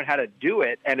figured out how to do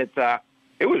it, and it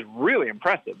was really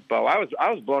impressive, Bo. I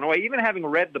was blown away. Even having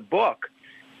read the book,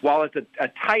 while it's a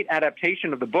tight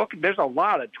adaptation of the book, there's a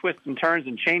lot of twists and turns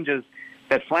and changes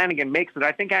that Flanagan makes that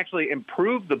I think actually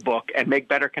improve the book and make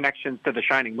better connections to the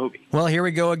Shining movie. Well, here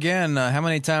we go again. How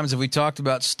many times have we talked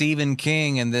about Stephen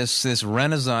King and this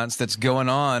renaissance that's going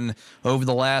on over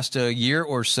the last year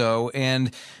or so?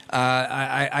 And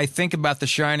I think about The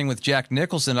Shining with Jack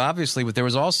Nicholson, obviously, but there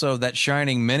was also that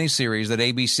Shining miniseries that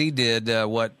ABC did,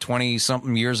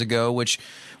 20-something years ago, which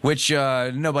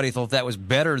nobody thought that was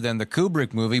better than the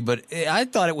Kubrick movie, but I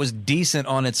thought it was decent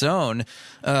on its own.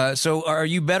 So are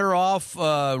you better off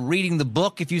reading the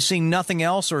book if you've seen nothing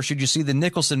else, or should you see the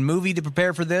Nicholson movie to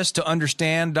prepare for this, to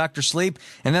understand Dr. Sleep?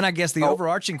 And then I guess the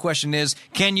overarching question is,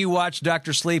 can you watch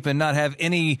Dr. Sleep and not have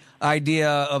any idea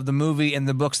of the movie and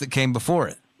the books that came before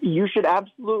it? You should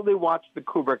absolutely watch the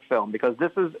Kubrick film, because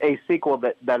this is a sequel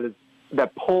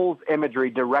that pulls imagery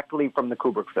directly from the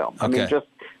Kubrick film. Okay. I mean, just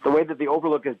the way that the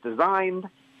Overlook is designed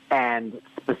and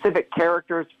specific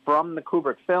characters from the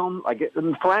Kubrick film.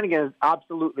 Flanagan is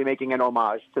absolutely making an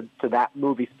homage to that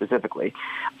movie specifically.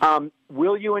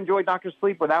 Will you enjoy Dr.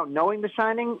 Sleep without knowing The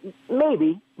Shining?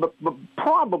 Maybe, but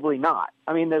probably not.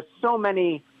 I mean, there's so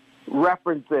many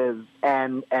references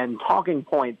and talking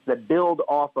points that build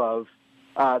off of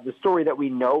the story that we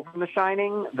know from The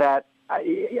Shining that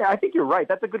I think you're right.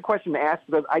 That's a good question to ask,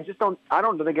 because I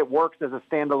don't think it works as a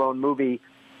standalone movie,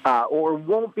 or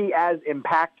won't be as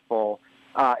impactful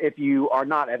if you are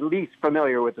not at least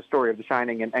familiar with the story of The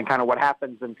Shining and kind of what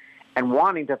happens and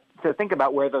wanting to think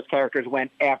about where those characters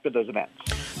went after those events.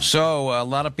 So a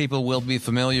lot of people will be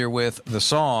familiar with the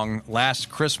song Last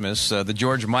Christmas, the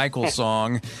George Michael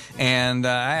song, and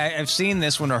I've seen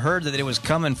this one or heard that it was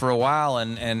coming for a while,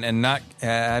 and not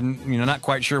not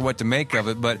quite sure what to make of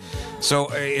it. But so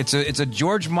it's a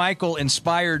George Michael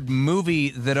inspired movie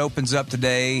that opens up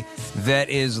today that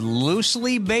is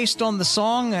loosely based on the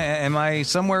song. Am I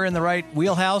somewhere in the right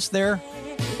wheelhouse there?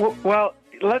 Well,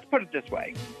 let's put it this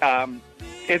way.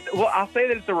 I'll say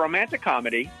that it's a romantic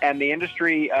comedy, and the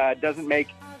industry doesn't make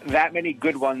that many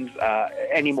good ones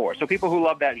anymore. So people who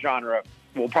love that genre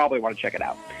will probably want to check it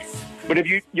out. But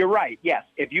you're right, yes.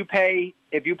 If you pay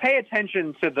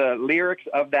attention to the lyrics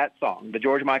of that song, the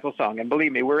George Michael song, and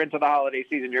believe me, we're into the holiday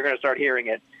season, you're going to start hearing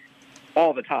it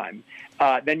all the time,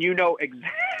 then you know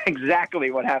exactly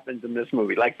what happens in this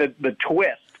movie. Like the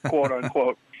twist, quote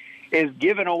unquote, is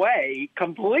given away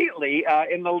completely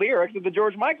in the lyrics of the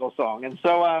George Michael song. And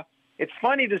so it's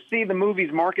funny to see the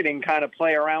movie's marketing kind of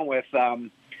play around with,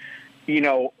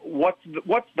 what's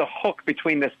the hook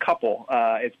between this couple?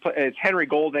 It's Henry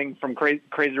Golding from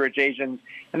Crazy Rich Asians,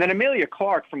 and then Emilia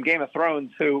Clarke from Game of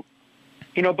Thrones, who,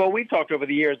 Bo, we've talked over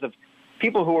the years of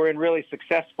people who are in really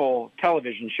successful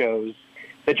television shows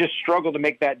that just struggle to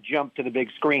make that jump to the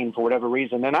big screen for whatever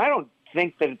reason. And I don't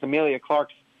think that it's Emilia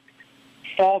Clarke's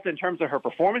fault in terms of her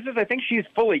performances. I think she's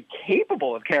fully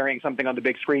capable of carrying something on the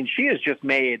big screen. She has just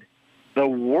made the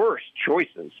worst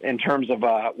choices in terms of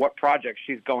what projects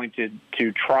she's going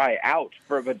to try out.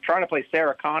 But trying to play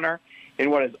Sarah Connor in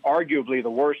what is arguably the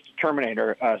worst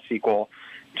Terminator sequel,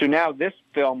 to now this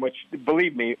film, which,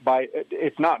 believe me,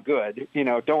 it's not good.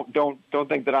 Don't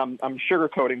think that I'm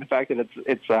sugarcoating the fact that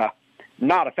it's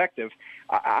not effective.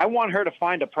 I want her to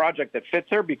find a project that fits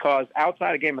her, because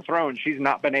outside of Game of Thrones, she's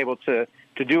not been able to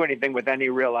do anything with any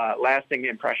real lasting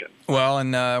impression. Well,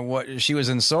 and she was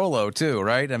in Solo too,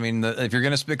 right? I mean, if you're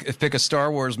going to pick a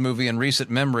Star Wars movie in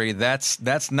recent memory,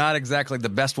 that's not exactly the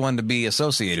best one to be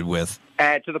associated with.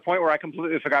 To the point where I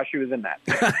completely forgot she was in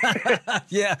that.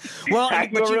 Yeah. Well, I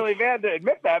feel really bad to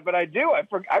admit that, but I do. I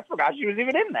forgot she was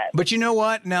even in that. But you know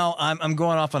what? Now, I'm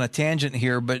going off on a tangent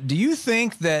here, but do you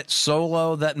think that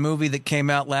Solo, that movie that came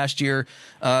out last year,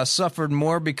 suffered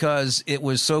more because it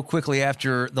was so quickly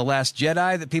after The Last Jedi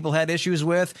that people had issues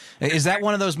with? Is that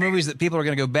one of those movies that people are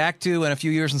going to go back to in a few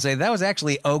years and say, that was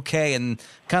actually okay, and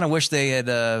kind of wish they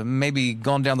had maybe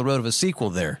gone down the road of a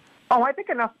sequel there? Oh, I think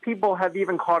enough people have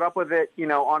even caught up with it,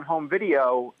 on home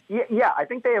video. Yeah, I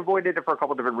think they avoided it for a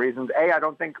couple different reasons. A, I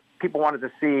don't think people wanted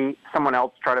to see someone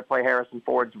else try to play Harrison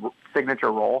Ford's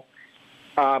signature role.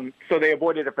 So they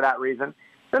avoided it for that reason.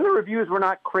 Then the reviews were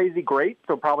not crazy great,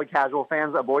 so probably casual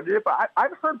fans avoided it. But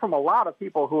I've heard from a lot of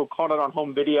people who have caught it on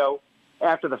home video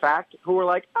after the fact who were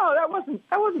like, "Oh, that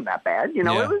wasn't that bad. It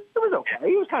was okay.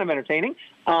 It was kind of entertaining."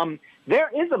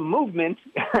 There is a movement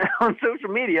on social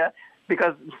media,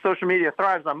 because social media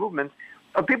thrives on movements,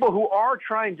 of people who are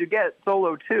trying to get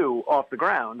Solo 2 off the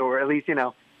ground, or at least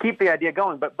keep the idea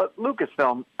going. But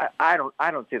Lucasfilm, I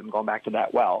don't see them going back to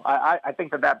that well. I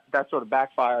think that sort of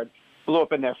backfired, blew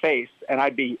up in their face, and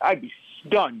I'd be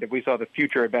stunned if we saw the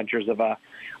future adventures of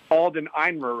Alden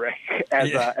Ehrenreich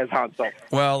as Han Solo.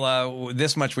 Well,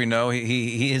 this much we know: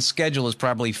 his schedule is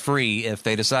probably free if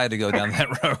they decide to go down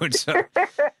that road. So.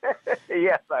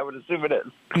 Yes, I would assume it is.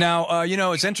 Now,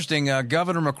 it's interesting.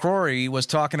 Governor McCrory was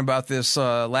talking about this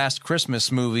Last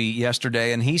Christmas movie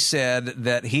yesterday, and he said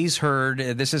that he's heard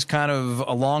this is kind of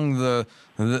along the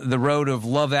road of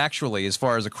Love Actually, as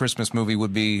far as a Christmas movie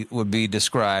would be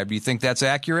described. Do you think that's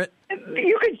accurate?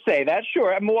 You could say that,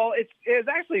 sure. Well, it's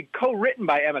actually co-written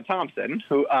by Emma Thompson,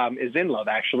 who is in Love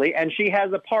Actually, and she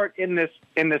has a part in this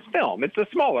film. It's a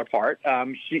smaller part,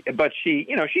 but she's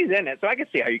in it, so I can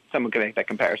see how someone can make that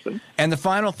comparison. And the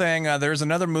final thing, there's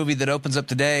another movie that opens up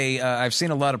today. I've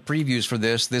seen a lot of previews for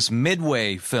this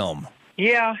Midway film.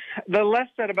 Yeah, the less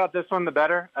said about this one, the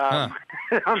better.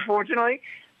 Unfortunately.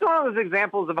 It's one of those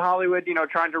examples of Hollywood,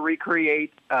 trying to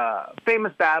recreate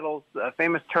famous battles,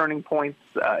 famous turning points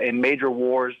in major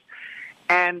wars.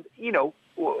 And,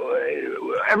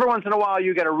 every once in a while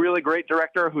you get a really great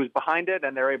director who's behind it,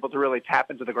 and they're able to really tap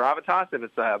into the gravitas. If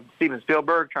it's Steven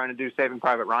Spielberg trying to do Saving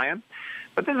Private Ryan.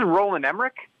 But this is Roland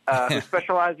Emmerich, who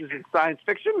specializes in science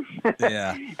fiction.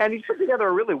 Yeah. And he's put together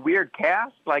a really weird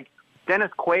cast, like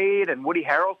Dennis Quaid and Woody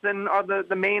Harrelson are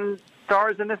the main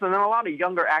stars in this, and then a lot of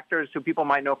younger actors who people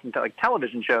might know from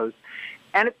television shows.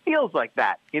 And it feels like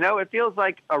that. It feels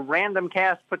like a random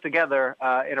cast put together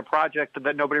in a project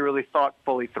that nobody really thought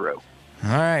fully through. All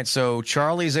right, so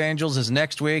Charlie's Angels is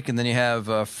next week, and then you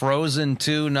have Frozen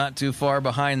 2 not too far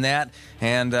behind that.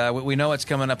 And we know it's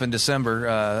coming up in December,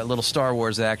 a little Star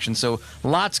Wars action. So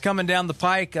lots coming down the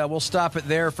pike. We'll stop it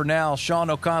there for now. Sean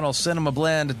O'Connell,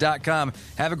 CinemaBlend.com.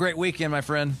 Have a great weekend, my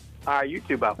friend. You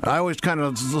too, Bob. I always kind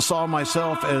of saw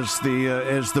myself as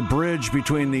the bridge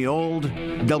between the old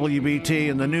WBT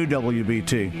and the new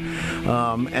WBT,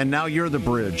 and now you're the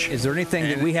bridge. Is there anything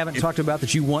that we haven't talked about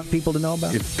that you want people to know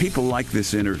about? If people like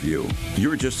this interview,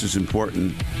 you're just as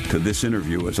important to this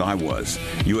interview as I was.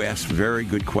 You asked very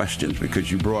good questions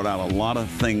because you brought out a lot of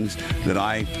things that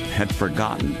I had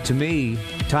forgotten. To me,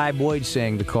 Ty Boyd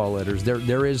saying the call letters,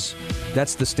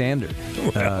 that's the standard.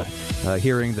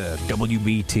 Hearing the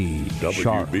WBT.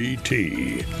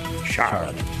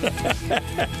 Charlotte.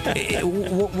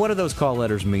 What do those call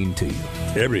letters mean to you?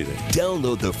 Everything.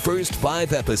 Download the first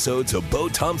 5 episodes of Bo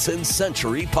Thompson's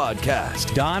Century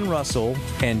Podcast. Don Russell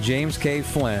and James K.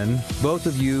 Flynn, both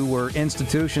of you were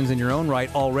institutions in your own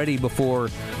right already before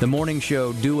the morning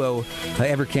show duo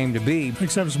ever came to be.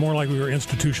 Except it's more like we were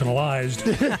institutionalized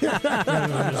rather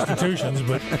than institutions.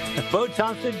 But Bo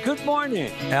Thompson, good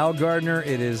morning. Al Gardner,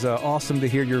 it is awesome to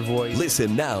hear your voice.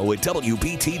 Listen now at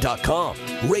WBT.com,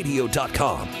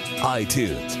 radio.com,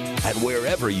 iTunes, and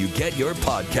wherever you get your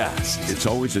podcasts. It's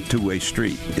always a two-way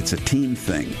street. It's a team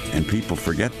thing, and people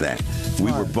forget that.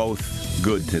 We were both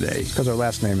good today. Because our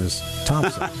last name is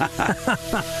Thompson.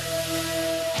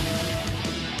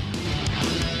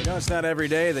 It's not every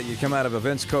day that you come out of a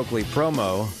Vince Coakley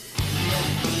promo,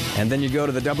 and then you go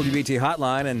to the WBT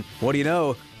hotline, and what do you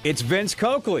know? It's Vince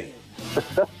Coakley.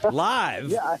 Live.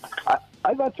 Yeah,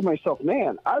 I thought to myself,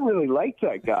 man, I really like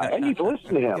that guy. I need to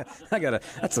listen to him.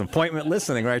 That's appointment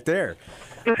listening right there.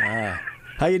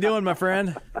 How you doing, my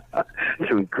friend?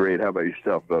 Doing great. How about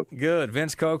yourself, Bo? Good.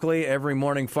 Vince Coakley every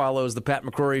morning follows the Pat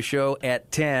McCrory Show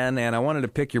at 10, and I wanted to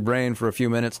pick your brain for a few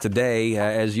minutes today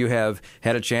as you have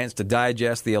had a chance to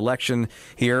digest the election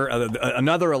here,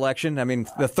 another election,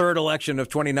 the third election of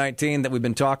 2019 that we've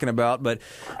been talking about, but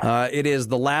it is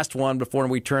the last one before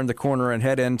we turn the corner and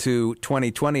head into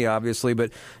 2020, obviously, but,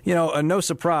 no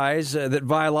surprise that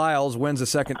Vi Lyles wins a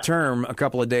second term a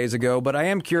couple of days ago, but I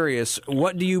am curious,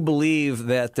 what do you believe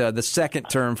that the second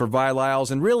term for Vi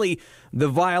Lyles and really the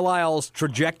Vi Lyles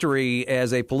trajectory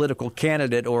as a political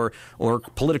candidate or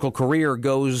political career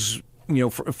goes,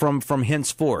 from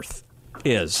henceforth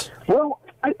is? Well,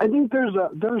 I think there's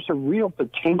a real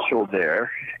potential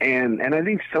there, and I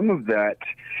think some of that,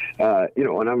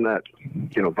 and I'm not,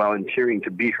 volunteering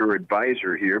to be her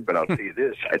advisor here, but I'll say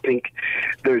this: I think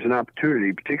there's an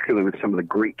opportunity, particularly with some of the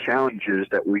great challenges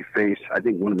that we face. I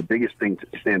think one of the biggest things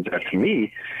that stands out to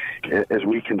me, as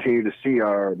we continue to see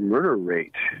our murder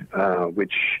rate,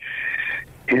 which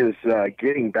is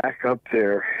getting back up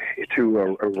there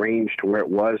to a range to where it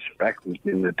was back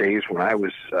in the days when I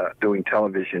was doing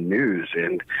television news.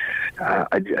 And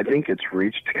I think it's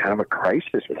reached kind of a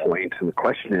crisis point. And the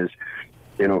question is,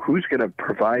 who's going to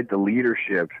provide the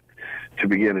leadership to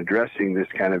begin addressing this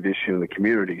kind of issue in the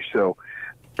community? So,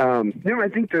 I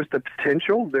think there's the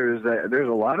potential. There's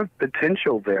a lot of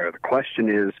potential there. The question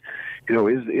is,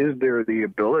 is there the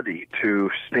ability to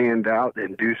stand out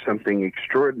and do something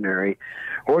extraordinary,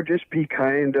 or just be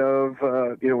kind of,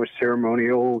 a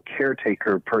ceremonial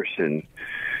caretaker person,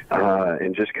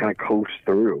 and just kind of coast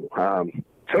through.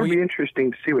 So it'll be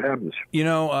interesting to see what happens.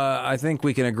 I think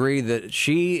we can agree that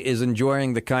she is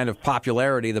enjoying the kind of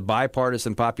popularity, the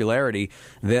bipartisan popularity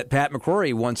that Pat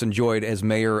McCrory once enjoyed as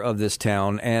mayor of this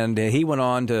town, and he went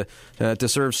on to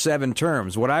serve 7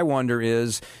 terms. What I wonder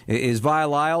is Vi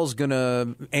Lyles going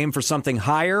to aim for something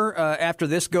higher after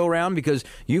this go-round? Because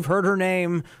you've heard her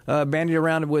name bandied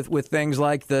around with things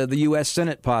like the U.S.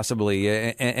 Senate possibly,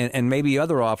 and maybe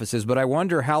other offices, but I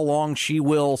wonder how long she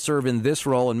will serve in this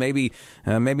role, and maybe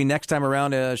next time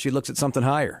around she looks at something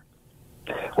higher.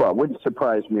 Well, it wouldn't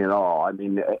surprise me at all. I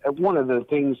mean, one of the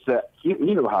things that,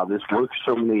 you know how this works,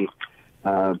 so many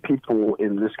people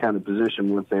in this kind of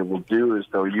position, what they will do is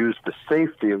they'll use the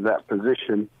safety of that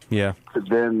position to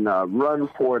then run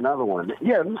for another one.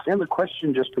 Yeah, and the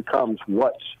question just becomes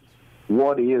what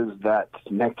is that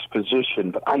next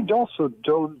position? But I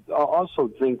also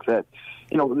think that,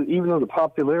 even though the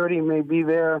popularity may be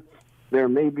there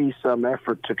may be some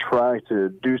effort to try to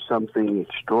do something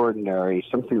extraordinary,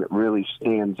 something that really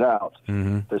stands out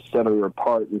to set her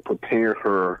apart and prepare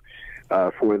her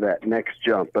for that next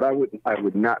jump. But I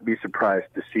would not be surprised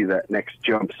to see that next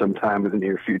jump sometime in the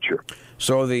near future.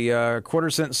 So the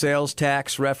quarter-cent sales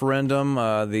tax referendum,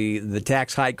 the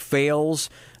tax hike fails.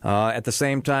 At the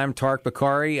same time, Tariq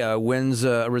Bokhari wins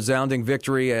a resounding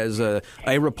victory as a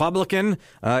Republican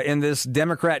in this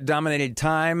Democrat-dominated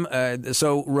time.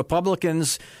 So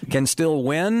Republicans can still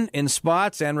win in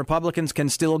spots, and Republicans can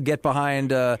still get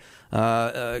behind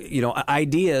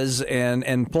ideas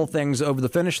and pull things over the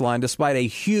finish line, despite a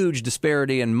huge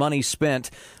disparity in money spent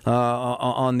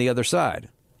on the other side.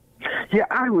 Yeah,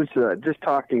 I was just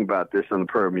talking about this on the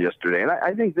program yesterday, and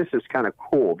I think this is kind of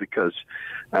cool because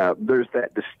there's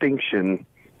that distinction.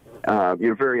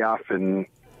 Very often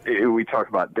we talk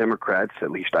about Democrats,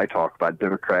 at least I talk about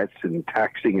Democrats and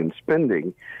taxing and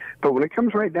spending, but when it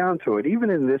comes right down to it, even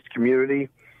in this community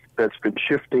that's been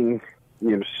shifting,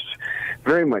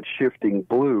 very much shifting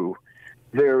blue,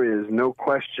 there is no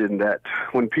question that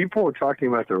when people are talking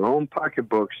about their own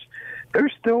pocketbooks,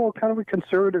 there's still kind of a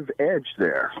conservative edge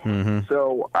there.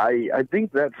 So I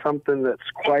think that's something that's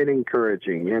quite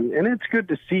encouraging. And it's good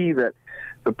to see that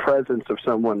the presence of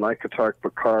someone like Tariq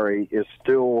Bokhari is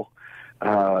still,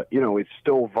 it's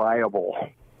still viable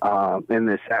in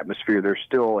this atmosphere. There's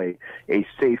still a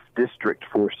safe district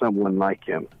for someone like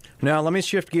him. Now, let me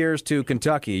shift gears to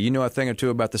Kentucky. You know a thing or two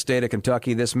about the state of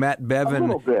Kentucky. This Matt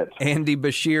Bevin, Andy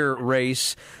Beshear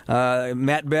race.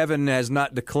 Matt Bevin has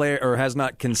not declared or has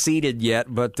not conceded yet,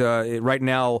 but right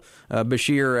now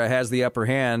Beshear has the upper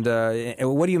hand.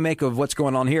 What do you make of what's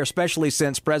going on here, especially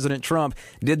since President Trump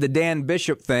did the Dan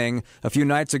Bishop thing a few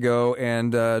nights ago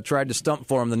and tried to stump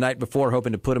for him the night before,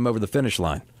 hoping to put him over the finish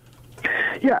line?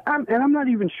 Yeah, I'm not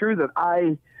even sure that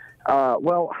I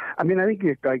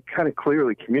think I kind of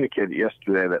clearly communicated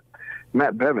yesterday that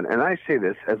Matt Bevin, and I say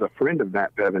this as a friend of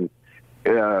Matt Bevin,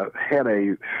 had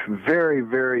a very,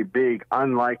 very big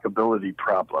unlikability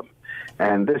problem.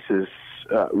 And this is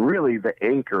really the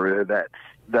anchor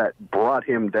that brought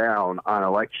him down on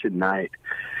election night.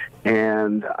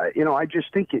 And, I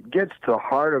just think it gets to the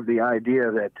heart of the idea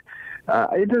that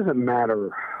it doesn't matter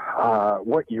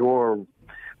what your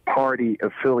party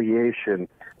affiliation.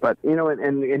 But,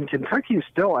 and Kentucky is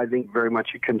still, I think, very much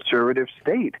a conservative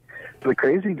state. The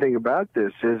crazy thing about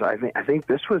this is I think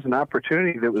this was an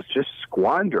opportunity that was just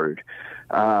squandered.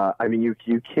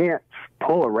 You can't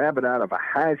pull a rabbit out of a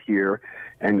hat here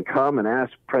and come and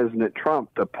ask President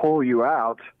Trump to pull you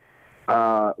out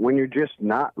when you're just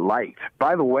not liked.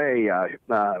 By the way,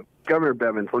 Governor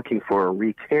Bevin's looking for a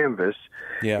recanvass,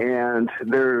 and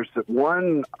there's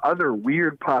one other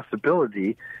weird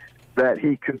possibility that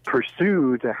he could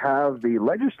pursue to have the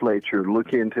legislature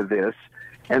look into this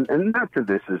and not that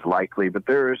this is likely, but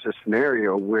there is a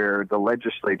scenario where the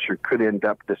legislature could end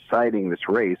up deciding this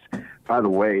race. By the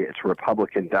way, it's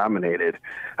Republican-dominated.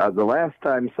 The last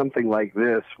time something like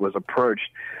this was approached,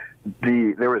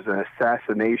 there was an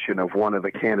assassination of one of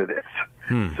the candidates.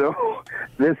 So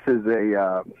this is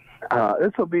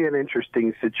this will be an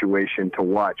interesting situation to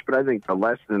watch. But I think the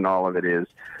lesson in all of it is,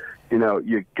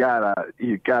 you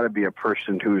gotta be a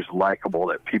person who's likable,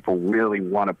 that people really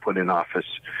want to put in office,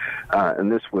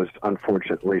 and this was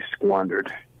unfortunately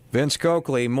squandered. Vince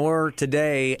Coakley, more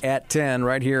today at 10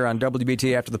 right here on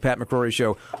WBT after the Pat McCrory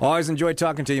Show. Always enjoyed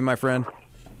talking to you, my friend.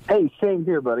 Hey, same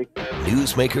here, buddy.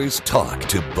 Newsmakers Talk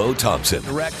to Bo Thompson.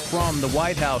 Direct from the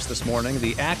White House this morning,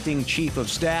 the acting chief of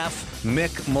staff,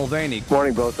 Mick Mulvaney.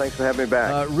 Morning, Bo. Thanks for having me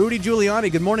back. Rudy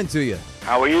Giuliani, good morning to you.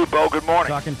 How are you, Bo? Good morning.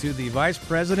 Talking to the Vice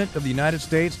President of the United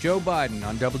States, Joe Biden,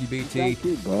 on WBT. Thank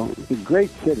you, Bo. It's a great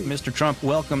city. Mr. Trump,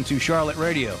 welcome to Charlotte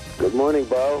Radio. Good morning,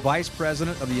 Bo. Vice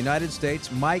President of the United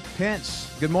States, Mike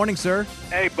Pence. Good morning, sir.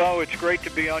 Hey, Bo. It's great to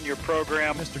be on your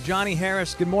program. Mr. Johnny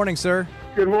Harris, good morning, sir.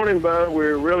 Good morning, Bo.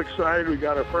 We're real excited. We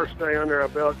got our first day under our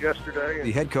belt yesterday.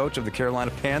 The head coach of the Carolina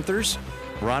Panthers,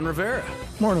 Ron Rivera.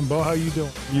 Morning, Bo. How you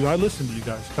doing? I listen to you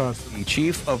guys constantly. The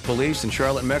Chief of Police in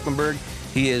Charlotte-Mecklenburg.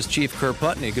 He is Chief Kerr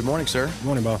Putney. Good morning, sir. Good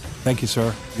morning, Bo. Thank you,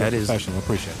 sir. That is professional.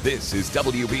 Appreciate it. This is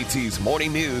WBT's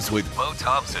Morning News with Bo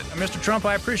Thompson. Mr. Trump,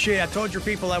 I appreciate it. I told your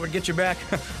people I would get you back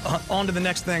on to the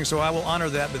next thing, so I will honor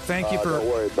that. But thank you for... Don't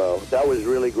worry, Bo. That was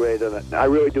really great, and I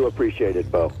really do appreciate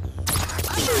it, Bo.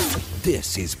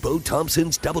 This is Bo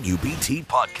Thompson's WBT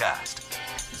podcast.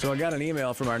 So I got an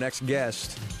email from our next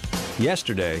guest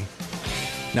yesterday.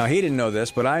 Now, he didn't know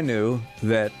this, but I knew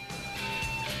that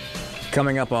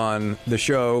coming up on the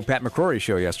show, Pat McCrory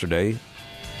Show yesterday,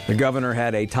 the governor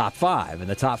had a top 5, and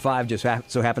the top 5 just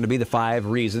so happened to be the 5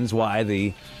 reasons why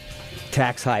the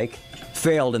tax hike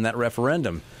failed in that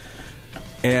referendum.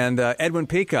 And Edwin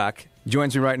Peacock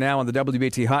joins me right now on the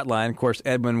WBT hotline. Of course,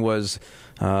 Edwin was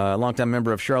a longtime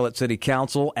member of Charlotte City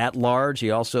Council at large.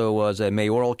 He also was a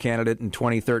mayoral candidate in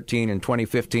 2013 and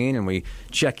 2015, and we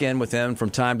check in with him from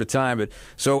time to time. But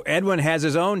so Edwin has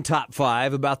his own top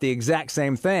 5 about the exact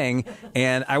same thing,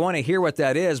 and I want to hear what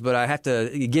that is, but I have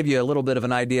to give you a little bit of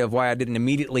an idea of why I didn't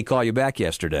immediately call you back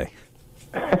yesterday.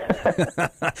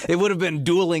 It would have been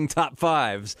dueling top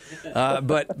 5s,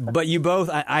 but you both.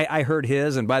 I heard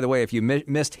his, and by the way, if you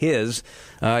missed his,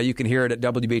 you can hear it at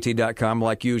WBT.com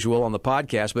like usual on the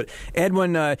podcast. But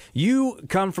Edwin, you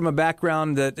come from a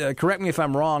background that, correct me if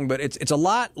I'm wrong, but it's a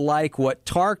lot like what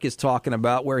Tark is talking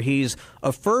about, where he's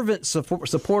a fervent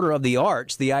supporter of the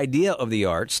arts, the idea of the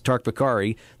arts. Tark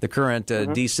Bakari, the current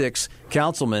D6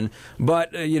 councilman,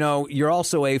 but you're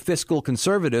also a fiscal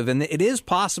conservative, and it is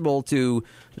possible to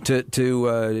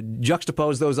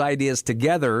juxtapose those ideas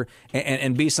together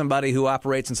and be somebody who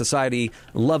operates in society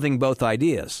loving both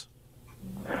ideas.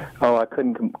 Oh, I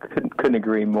couldn't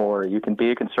agree more. You can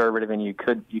be a conservative, and you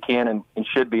can and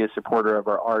should be a supporter of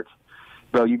our arts.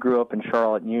 Well, you grew up in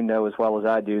Charlotte, and you know as well as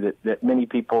I do that many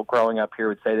people growing up here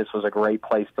would say this was a great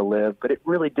place to live, but it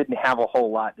really didn't have a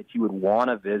whole lot that you would want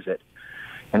to visit.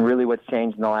 And really what's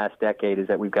changed in the last decade is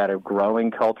that we've got a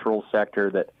growing cultural sector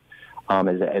that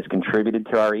has contributed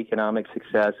to our economic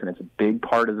success, and it's a big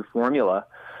part of the formula.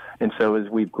 And so as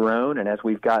we've grown and as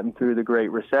we've gotten through the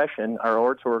Great Recession, our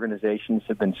arts organizations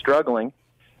have been struggling.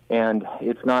 And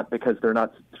it's not because they're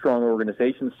not strong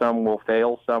organizations. Some will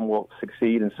fail, some will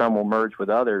succeed, and some will merge with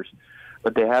others.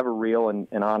 But they have a real and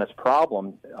honest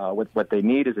problem. With what they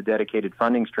need is a dedicated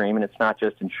funding stream, and it's not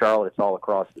just in Charlotte, it's all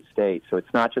across the state. So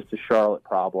it's not just a Charlotte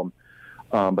problem,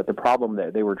 but the problem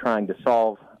that they were trying to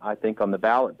solve, I think, on the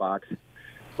ballot box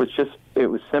it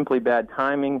was simply bad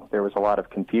timing. There was a lot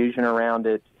of confusion around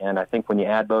it, and I think when you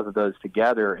add both of those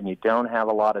together and you don't have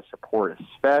a lot of support,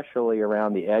 especially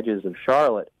around the edges of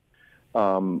Charlotte,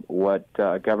 what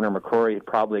Governor McCrory had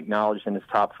probably acknowledged in his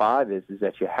top 5 is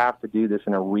that you have to do this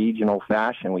in a regional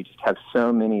fashion. We just have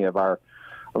so many of our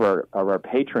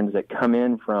patrons that come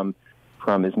in from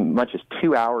as much as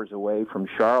 2 hours away from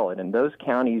Charlotte, and those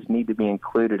counties need to be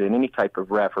included in any type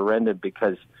of referendum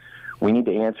because we need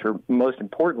to answer, most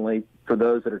importantly, for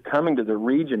those that are coming to the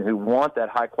region who want that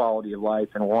high quality of life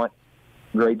and want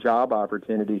great job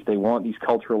opportunities. They want these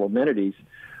cultural amenities,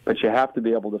 but you have to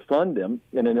be able to fund them.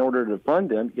 And in order to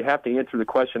fund them, you have to answer the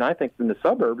question, I think, from the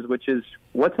suburbs, which is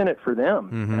what's in it for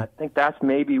them. Mm-hmm. And I think that's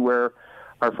maybe where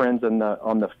our friends on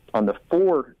the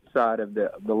 4 side of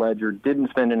the ledger didn't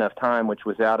spend enough time, which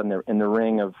was out in the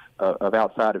ring of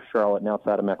outside of Charlotte and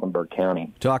outside of Mecklenburg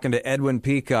County. Talking to Edwin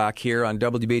Peacock here on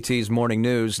WBT's Morning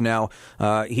News. Now,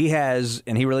 he has,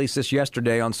 and he released this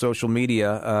yesterday on social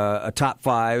media, a top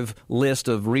 5 list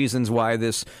of reasons why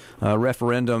this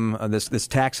referendum, this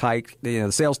tax hike,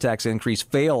 the sales tax increase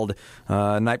failed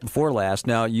night before last.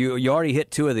 Now, you already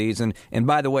hit 2 of these, and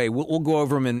by the way, we'll go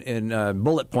over them in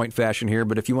bullet point fashion here,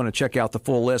 but if you want to check out the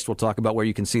full list, we'll talk about where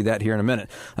you can see that here in a minute.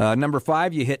 Number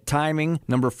 5, you hit timing.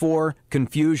 Number 4,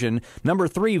 confusion. Number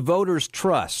 3, voters'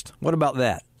 trust. What about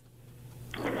that?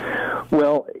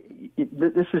 Well,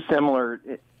 this is similar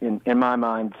in my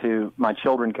mind to my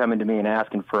children coming to me and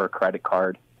asking for a credit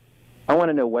card. I want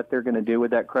to know what they're going to do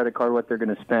with that credit card, what they're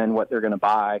going to spend, what they're going to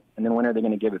buy, and then when are they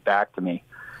going to give it back to me.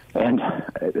 And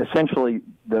essentially,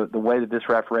 the way that this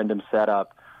referendum set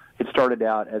up, it started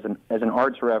out as an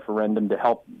arts referendum to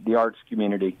help the arts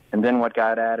community, and then what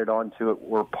got added onto it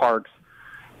were parks,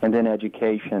 and then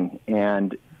education,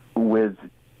 and with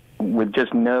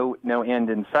just no end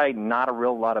in sight, and not a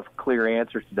real lot of clear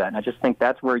answers to that. And I just think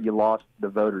that's where you lost the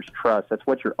voters' trust. That's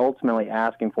what you're ultimately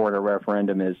asking for in a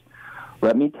referendum is,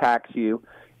 let me tax you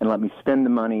and let me spend the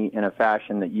money in a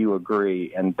fashion that you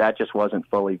agree, and that just wasn't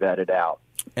fully vetted out.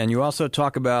 And you also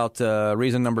talk about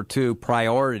reason number 2,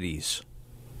 priorities.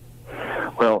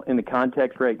 Well, in the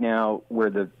context right now where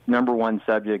the number 1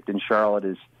 subject in Charlotte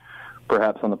is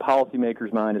perhaps on the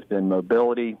policymakers' mind has been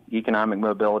mobility, economic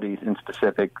mobility in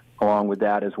specific, along with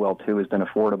that as well, too, has been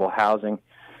affordable housing.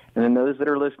 And then those that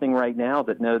are listening right now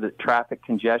that know that traffic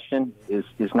congestion is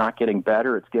not getting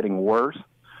better, it's getting worse.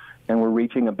 And we're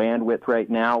reaching a bandwidth right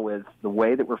now with the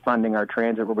way that we're funding our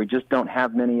transit where we just don't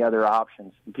have many other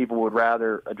options. And people would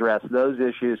rather address those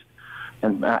issues.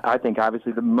 And I think,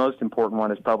 obviously, the most important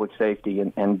one is public safety,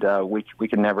 and we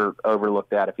can never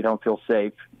overlook that. If you don't feel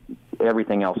safe,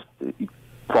 everything else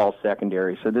falls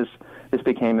secondary. So this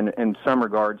became, in some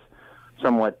regards,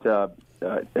 somewhat,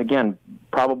 again,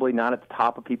 probably not at the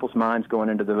top of people's minds going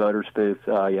into the voters' booth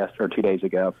 2 days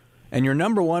ago. And your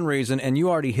number 1 reason, and you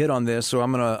already hit on this, so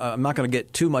I'm not going to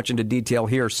get too much into detail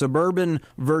here, suburban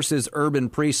versus urban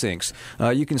precincts.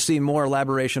 You can see more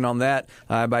elaboration on that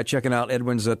by checking out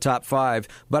Edwin's top 5.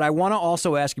 But I want to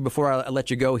also ask you before I let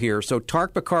you go here. So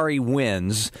Tark Bakari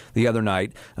wins the other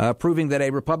night, proving that a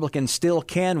Republican still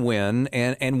can win,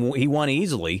 and he won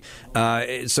easily.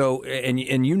 So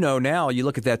you know now, you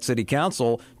look at that city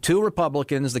council, 2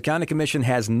 Republicans, the county commission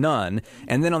has none.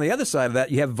 And then on the other side of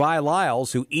that, you have Vi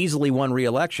Lyles, who easily won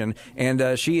re-election,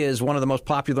 and she is one of the most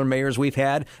popular mayors we've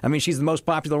had. I mean, she's the most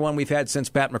popular one we've had since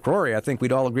Pat McCrory. I think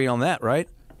we'd all agree on that, right?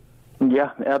 Yeah,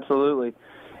 absolutely.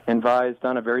 And Vi has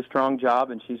done a very strong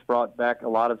job, and she's brought back a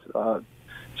lot of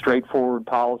straightforward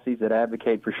policies that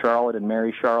advocate for Charlotte and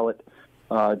marry Charlotte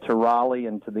to Raleigh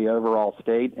and to the overall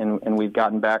state, and we've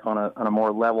gotten back on a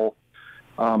more level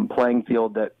playing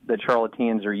field that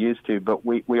Charlotteans are used to. But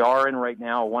we are in right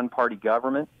now a one-party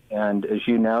government, and as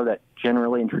you know, that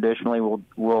generally and traditionally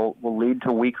will lead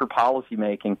to weaker policy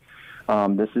making.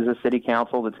 This is a city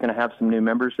council that's going to have some new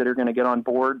members that are going to get on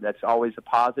board. That's always a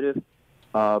positive.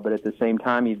 But at the same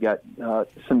time, you've got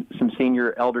some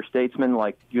senior elder statesmen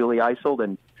like Julie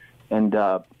Eisold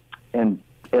and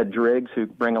Ed Driggs, who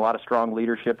bring a lot of strong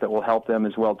leadership that will help them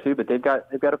as well too. But they've got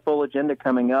a full agenda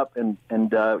coming up, and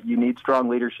you need strong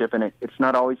leadership, and it's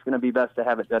not always going to be best to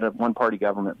have it at a one-party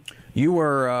government. You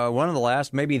were one of the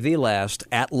last, maybe the last,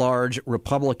 at-large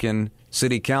Republican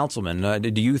city councilman.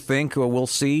 Do you think we'll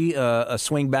see a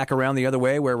swing back around the other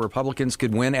way where Republicans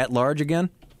could win at large again?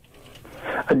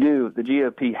 I do. The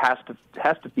GOP has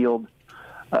to field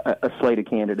a slate of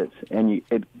candidates, and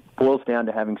it boils down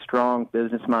to having strong,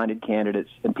 business-minded candidates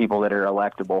and people that are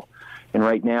electable. And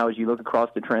right now, as you look across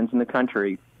the trends in the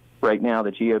country, right now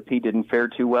the GOP didn't fare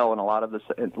too well in a lot of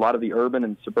the urban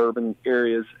and suburban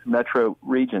areas, metro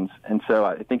regions. And so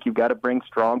I think you've got to bring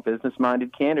strong,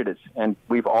 business-minded candidates. And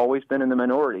we've always been in the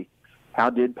minority. How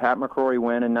did Pat McCrory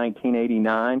win in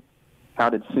 1989? How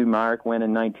did Sue Myrick win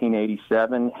in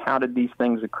 1987? How did these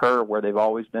things occur where they've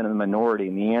always been in the minority?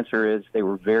 And the answer is they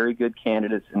were very good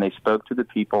candidates, and they spoke to the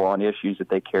people on issues that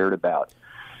they cared about.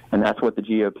 And that's what the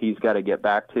GOP's got to get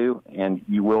back to, and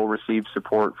you will receive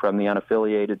support from the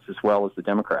unaffiliated as well as the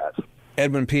Democrats.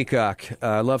 Edwin Peacock,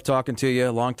 I love talking to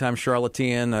you, longtime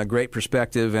Charlottean, great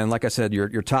perspective, and like I said,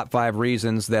 your top 5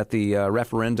 reasons that the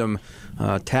referendum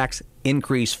tax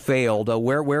increase failed.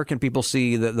 Where can people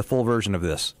see the full version of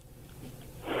this?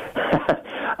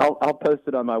 I'll post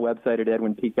it on my website at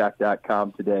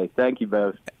edwinpeacock.com today. Thank you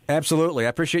both. Absolutely. I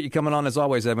appreciate you coming on as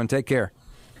always, Edwin. Take care.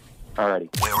 All righty.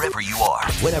 Wherever you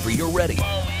are, whenever you're ready.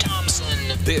 Bo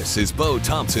Thompson. This is Bo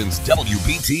Thompson's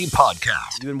WBT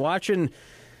podcast. You've been watching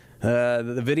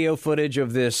the video footage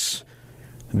of this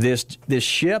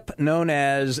ship known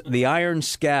as the Iron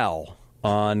Scow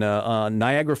on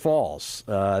Niagara Falls.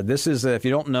 This is, if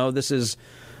you don't know, this is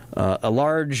a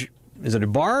large. Is it a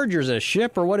barge or is it a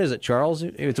ship or what is it, Charles?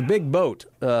 It's a big boat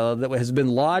that has been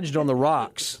lodged on the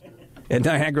rocks at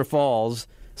Niagara Falls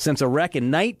since a wreck in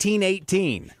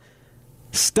 1918.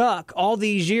 Stuck all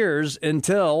these years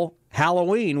until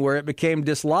Halloween, where it became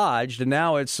dislodged, and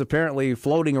now it's apparently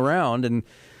floating around, and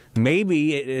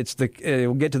maybe it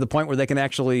will get to the point where they can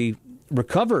actually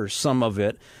recover some of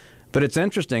it. But it's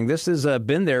interesting. This has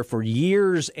been there for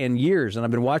years and years, and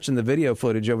I've been watching the video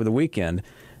footage over the weekend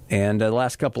and the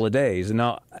last couple of days. And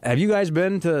now, have you guys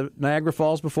been to Niagara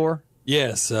Falls before?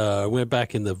 Yes, I went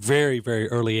back in the very, very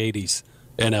early 80s.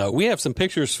 And we have some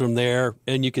pictures from there,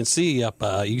 and you can see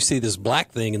you see this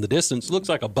black thing in the distance. It looks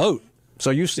like a boat. So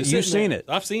you've seen it?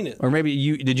 I've seen it. Or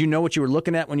maybe did you know what you were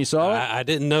looking at when you saw it? I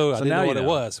didn't know. I didn't know what it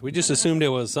was. We just assumed it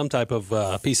was some type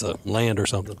of piece of land or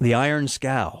something. The Iron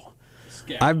Scow.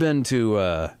 I've been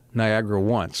to Niagara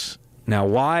once. Now,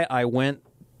 why I went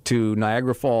to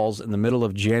Niagara Falls in the middle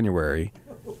of January,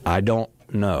 I don't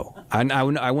know.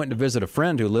 I went to visit a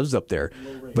friend who lives up there,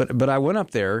 but I went up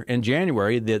there in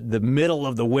January, the middle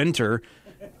of the winter,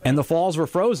 and the falls were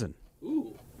frozen.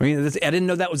 I mean, I didn't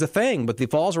know that was a thing, but the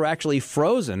falls were actually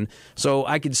frozen, so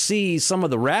I could see some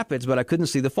of the rapids, but I couldn't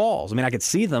see the falls. I mean, I could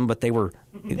see them, but they weren't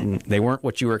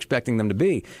what you were expecting them to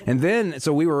be. And then,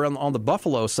 so we were on the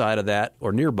Buffalo side of that,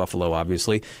 or near Buffalo,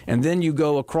 obviously, and then you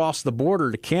go across the border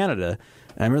to Canada.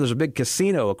 I remember there's a big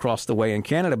casino across the way in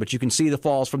Canada, but you can see the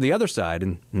falls from the other side,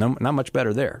 and not much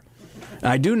better there. And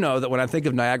I do know that when I think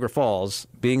of Niagara Falls,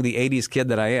 being the 80s kid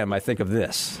that I am, I think of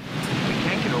this. We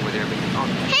can't get over there, but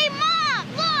hey, Mom,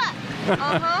 look!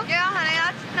 Uh-huh. Yeah, honey,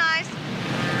 that's nice.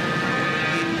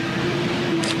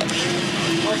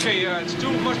 Okay, it's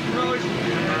too much noise.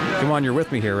 Come on, you're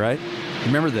with me here, right?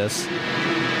 Remember this.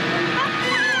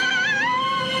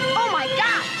 Oh, my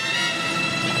God!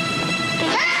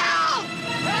 Help!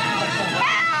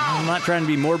 Help! I'm not trying to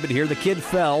be morbid here. The kid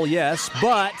fell, yes,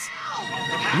 but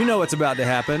you know what's about to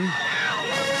happen.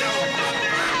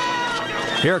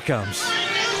 Here it comes.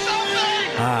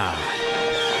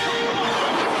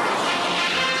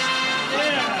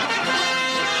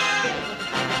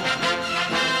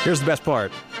 Here's the best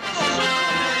part. Way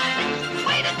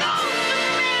to go,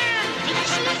 man! Did you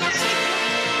see that?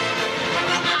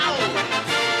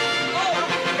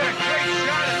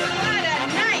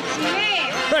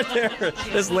 Right there,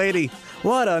 this lady.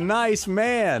 What a nice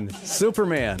man.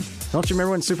 Superman. Don't you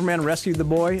remember when Superman rescued the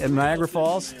boy in Niagara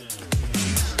Falls?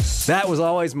 That was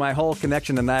always my whole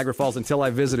connection to Niagara Falls until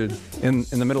I visited in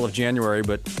the middle of January.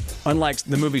 But unlike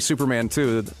the movie Superman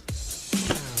 2,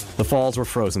 the falls were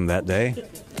frozen that day.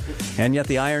 And yet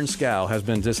the Iron Scow has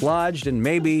been dislodged, and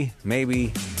maybe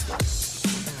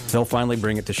they'll finally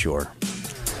bring it to shore.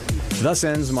 Thus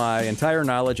ends my entire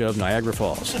knowledge of Niagara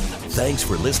Falls. Thanks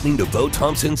for listening to Bo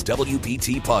Thompson's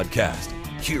WBT podcast.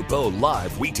 Hear Bo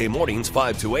live weekday mornings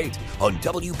 5 to 8 on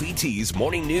WBT's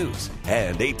Morning News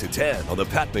and 8 to 10 on the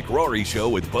Pat McRory Show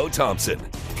with Bo Thompson.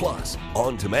 Plus,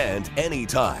 on demand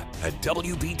anytime at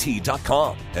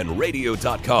WBT.com and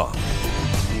radio.com.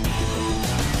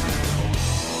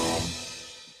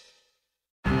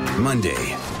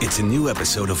 Monday, it's a new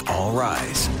episode of All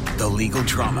Rise, the legal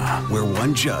drama where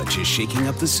one judge is shaking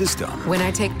up the system. When I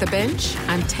take the bench,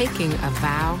 I'm taking a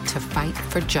vow to fight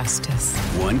for justice.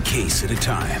 One case at a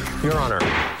time. Your Honor.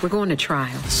 We're going to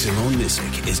trial. Simone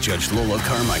Missick is Judge Lola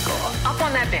Carmichael. Up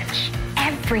on that bench.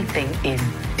 Everything is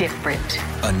different.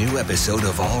 A new episode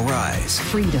of All Rise.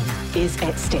 Freedom is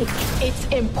at stake. It's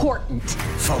important.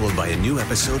 Followed by a new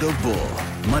episode of Bull,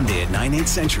 Monday at 9, 8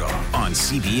 Central on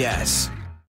CBS.